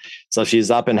deed. And so she's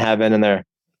up in heaven, and the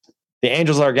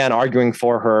angels are again arguing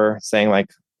for her, saying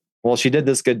well, she did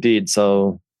this good deed,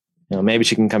 so maybe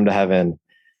she can come to heaven.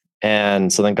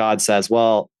 And so then God says,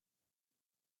 well,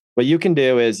 what you can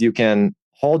do is you can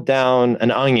hold down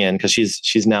an onion, because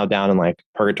she's now down in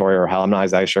purgatory or hell. I'm not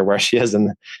exactly sure where she is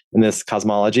in this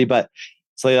cosmology, but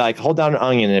so they hold down an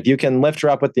onion, and if you can lift her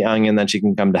up with the onion, then she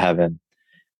can come to heaven.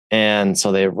 And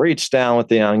so they reach down with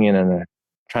the onion and they're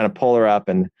trying to pull her up,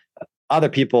 and other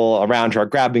people around her are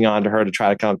grabbing onto her to try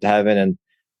to come up to heaven. And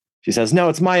she says, no,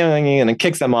 it's my onion, and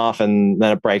kicks them off, and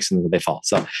then it breaks and they fall.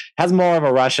 So it has more of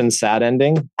a Russian sad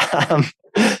ending.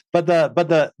 But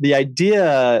the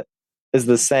idea is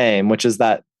the same, which is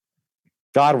that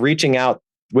God reaching out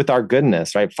with our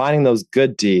goodness, right? Finding those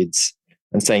good deeds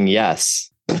and saying, yes,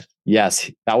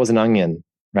 that was an onion,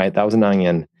 right? That was an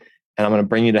onion. And I'm going to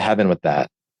bring you to heaven with that.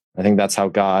 I think that's how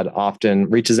God often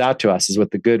reaches out to us, is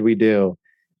with the good we do,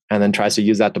 and then tries to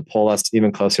use that to pull us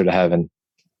even closer to heaven.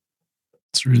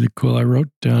 It's really cool. I wrote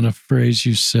down a phrase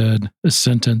you said, a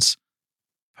sentence,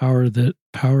 power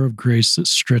of grace that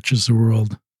stretches the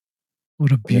world.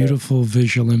 What a beautiful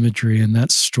visual imagery, and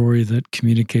that story that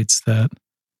communicates that.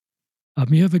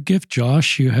 You have a gift,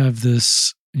 Josh. You have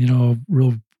this,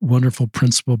 real wonderful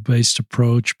principle-based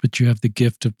approach, but you have the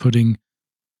gift of putting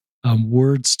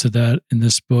words to that in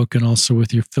this book, and also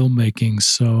with your filmmaking.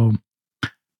 So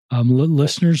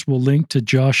listeners will link to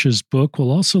Josh's book.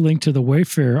 We'll also link to the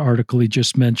Wayfair article he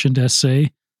just mentioned,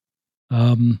 essay,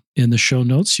 in the show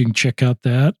notes. You can check out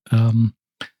that.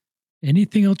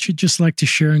 Anything else you'd just like to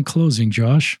share in closing,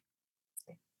 Josh?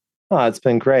 Oh, it's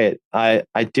been great. I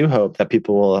do hope that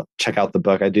people will check out the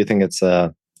book. I do think it's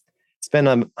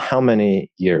been how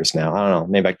many years now? I don't know,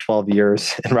 maybe 12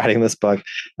 years in writing this book.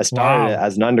 I started it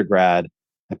as an undergrad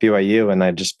at BYU, and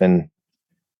I've just been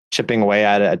chipping away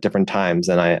at it at different times.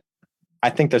 And I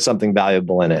think there's something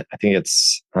valuable in it. I think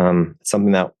it's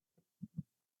something that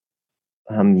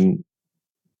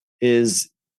is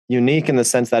unique in the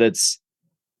sense that it's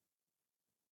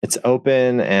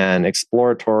open and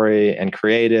exploratory and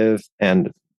creative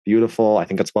and beautiful. I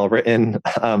think it's well written.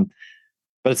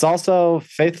 But it's also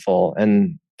faithful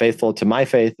to my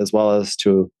faith as well as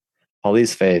to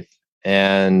Ali's faith.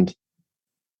 And,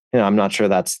 I'm not sure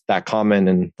that's that common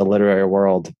in the literary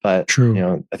world, but,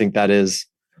 True. I think that is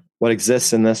what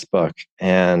exists in this book.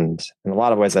 And in a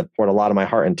lot of ways, I've poured a lot of my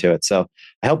heart into it. So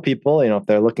I hope people, if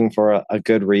they're looking for a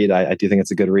good read, I do think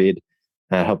it's a good read.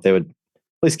 And I hope they would at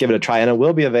least give it a try. And it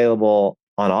will be available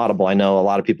on Audible. I know a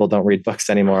lot of people don't read books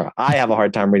anymore. I have a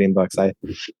hard time reading books. I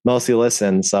mostly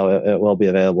listen, so it will be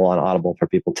available on Audible for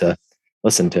people to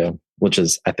listen to, which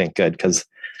is, I think, good, because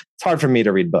it's hard for me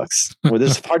to read books.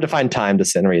 It's hard to find time to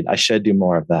sit and read. I should do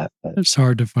more of that. But. It's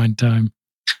hard to find time.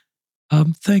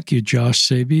 Thank you, Josh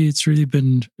Sabey. It's really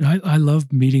been, I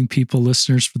love meeting people,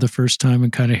 listeners, for the first time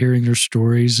and kind of hearing their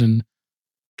stories and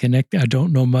connect. I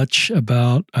don't know much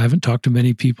I haven't talked to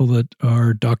many people that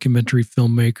are documentary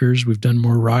filmmakers. We've done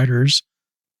more writers,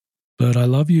 but I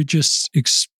love you just,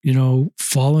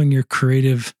 following your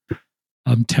creative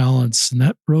talents. And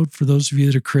that road, for those of you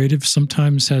that are creative,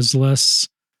 sometimes has less,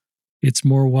 it's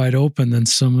more wide open than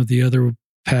some of the other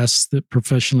paths that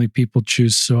professionally people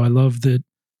choose. So I love that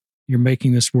you're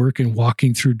making this work and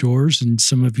walking through doors. And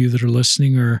some of you that are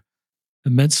listening are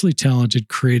immensely talented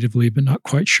creatively, but not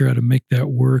quite sure how to make that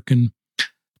work. And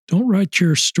don't write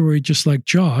your story just like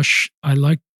Josh. I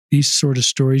like these sort of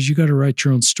stories, you got to write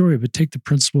your own story, but take the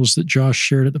principles that Josh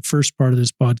shared at the first part of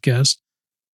this podcast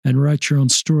and write your own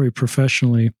story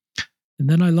professionally. And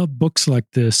then I love books like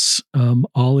this,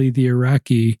 Ali the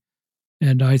Iraqi.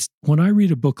 And when I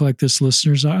read a book like this,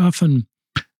 listeners,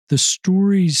 the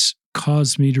stories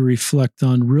cause me to reflect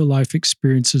on real life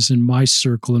experiences in my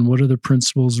circle and what are the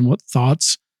principles and what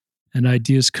thoughts and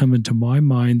ideas come into my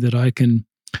mind that I can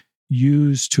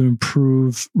use to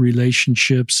improve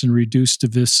relationships and reduce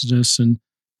divisiveness and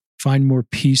find more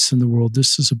peace in the world.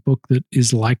 This is a book that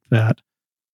is like that.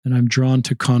 And I'm drawn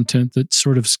to content that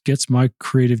sort of gets my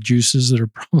creative juices that are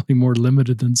probably more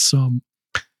limited than some,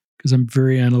 because I'm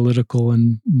very analytical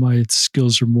and my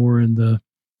skills are more in the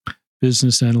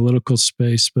business analytical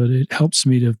space, but it helps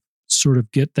me to sort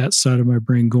of get that side of my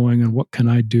brain going and what can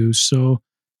I do. So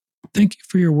thank you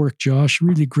for your work, Josh.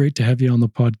 Really great to have you on the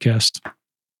podcast.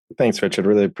 Thanks, Richard.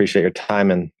 Really appreciate your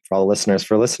time and for all the listeners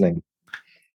for listening.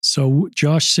 So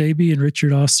Josh Sabey and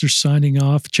Richard Oster signing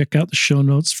off. Check out the show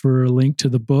notes for a link to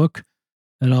the book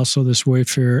and also this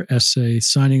Wayfarer essay.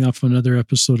 Signing off another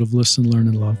episode of Listen, Learn,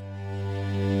 and Love.